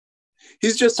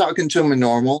he's just talking to him in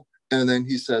normal. And then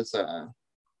he says,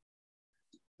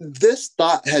 this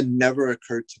thought had never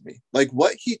occurred to me. Like,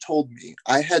 what he told me,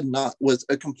 was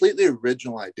a completely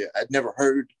original idea. I'd never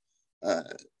heard,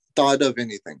 thought of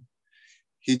anything.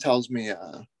 He tells me,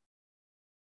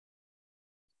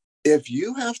 if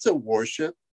you have to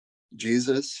worship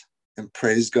Jesus and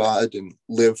praise God and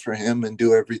live for him and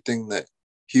do everything that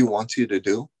he wants you to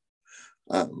do,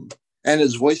 and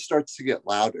his voice starts to get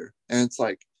louder. And it's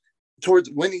like, towards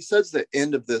when he says the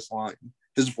end of this line,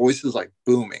 his voice is like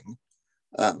booming.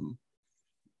 And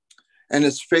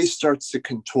his face starts to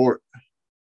contort.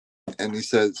 And he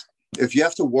says, if you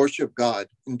have to worship God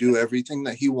and do everything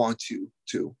that he wants you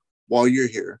to while you're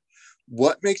here,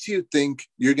 what makes you think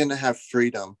you're going to have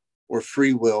freedom or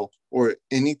free will or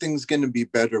anything's going to be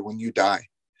better when you die?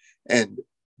 And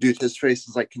dude, his face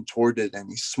is like contorted and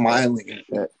he's smiling.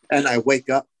 And I wake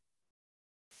up.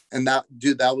 And that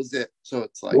was it. So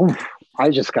it's like, oof, I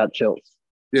just got chills.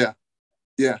 Yeah.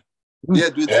 Dude,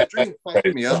 that dream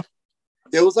fucked me up.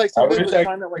 It was like somebody was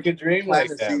trying to like a dream like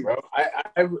that, bro.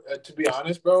 I to be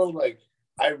honest, bro, like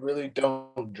I really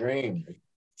don't dream.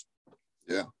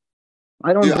 Yeah,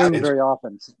 I don't dream very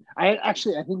often. I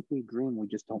think we dream, we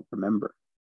just don't remember.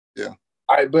 Yeah,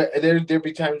 but there'd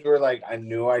be times where like I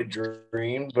knew I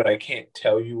dreamed, but I can't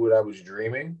tell you what I was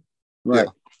dreaming. Right.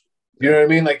 Yeah. You know what I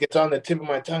mean? Like it's on the tip of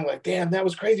my tongue. Like, damn, that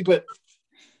was crazy, but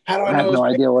how do I know? I have no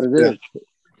idea what it is.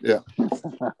 Yeah.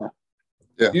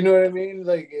 Yeah. You know what I mean?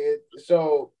 Like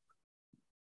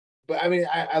but I mean,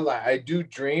 I lie. I do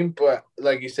dream, but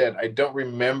like you said, I don't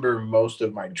remember most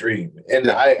of my dream. And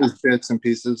just bits and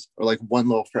pieces or like one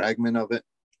little fragment of it.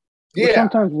 Yeah. But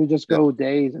sometimes we just go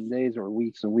days and days or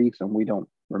weeks and weeks and we don't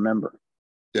remember.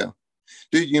 Yeah.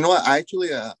 Dude, you know what? I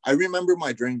actually, I remember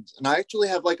my dreams and I actually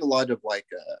have like a lot of like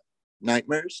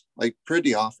nightmares, like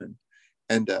pretty often.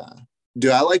 And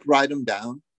do I like write them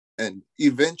down? And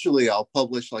eventually I'll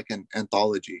publish like an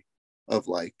anthology of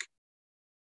like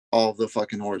all the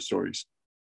fucking horror stories.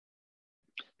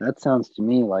 That sounds to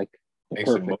me like the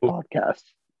perfect podcast.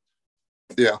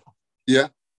 Yeah.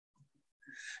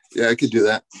 I could do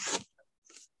that.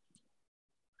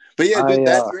 But yeah, dude,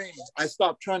 that dream, I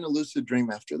stopped trying to lucid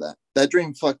dream after that. That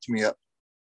dream fucked me up.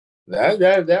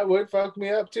 That would fuck me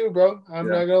up too, bro. I'm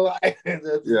not gonna lie.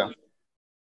 Yeah.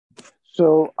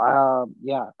 So I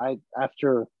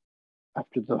after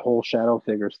the whole shadow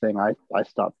figures thing, I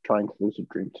stopped trying to lucid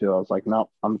dream too. I was like, no,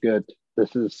 I'm good.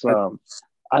 This is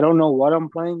I don't know what I'm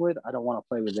playing with. I don't want to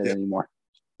play with it anymore.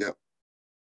 Yep.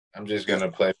 I'm just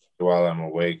gonna play while I'm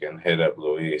awake and hit up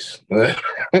Luis. Yeah.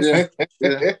 Let's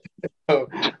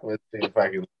see if I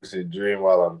can lucid dream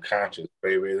while I'm conscious,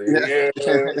 baby.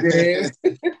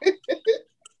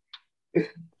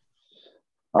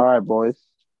 All right, boys.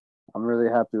 I'm really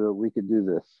happy that we could do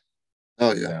this.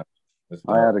 Oh yeah.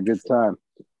 I had a good time.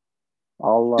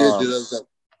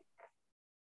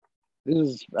 This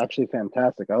is actually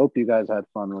fantastic. I hope you guys had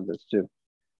fun with this too.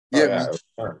 Yeah.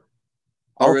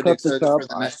 Already excited for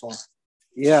the next one.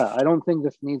 Yeah, I don't think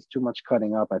this needs too much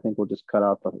cutting up. I think we'll just cut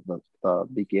out the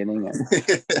beginning and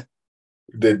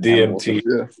the DMT.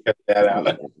 Cut that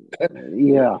out.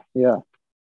 Yeah.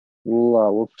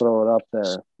 We'll throw it up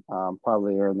there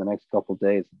probably in the next couple of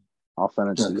days. I'll send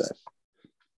it to you guys.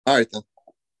 All right then.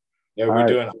 Yeah, we're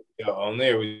doing audio only,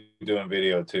 or we doing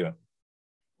video too?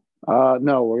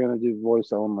 No, we're gonna do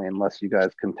voice only unless you guys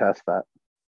contest that.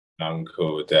 I'm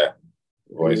cool with that.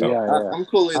 Voice only. I'm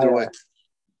cool either way.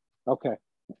 Okay,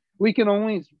 we can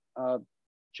always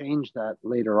change that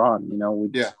later on. You know,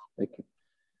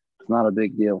 it's not a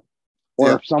big deal.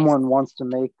 Or if someone wants to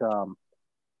make the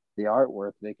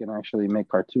artwork, they can actually make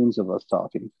cartoons of us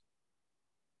talking.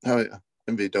 Oh yeah,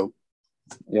 that'd be dope.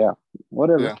 Yeah,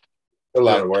 whatever. Yeah. A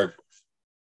lot of work.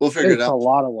 We'll figure it out. It's a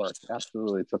lot of work.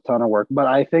 Absolutely, it's a ton of work. But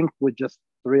I think with just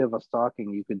 3 of us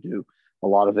talking, you could do a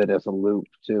lot of it as a loop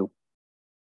too.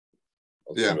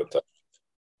 Yeah,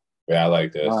 I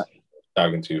like this.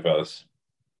 Talking to you fellas.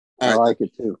 I like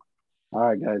it too. All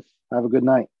right, guys. Have a good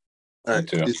night. All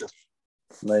right. You too.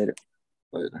 Later.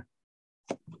 Later.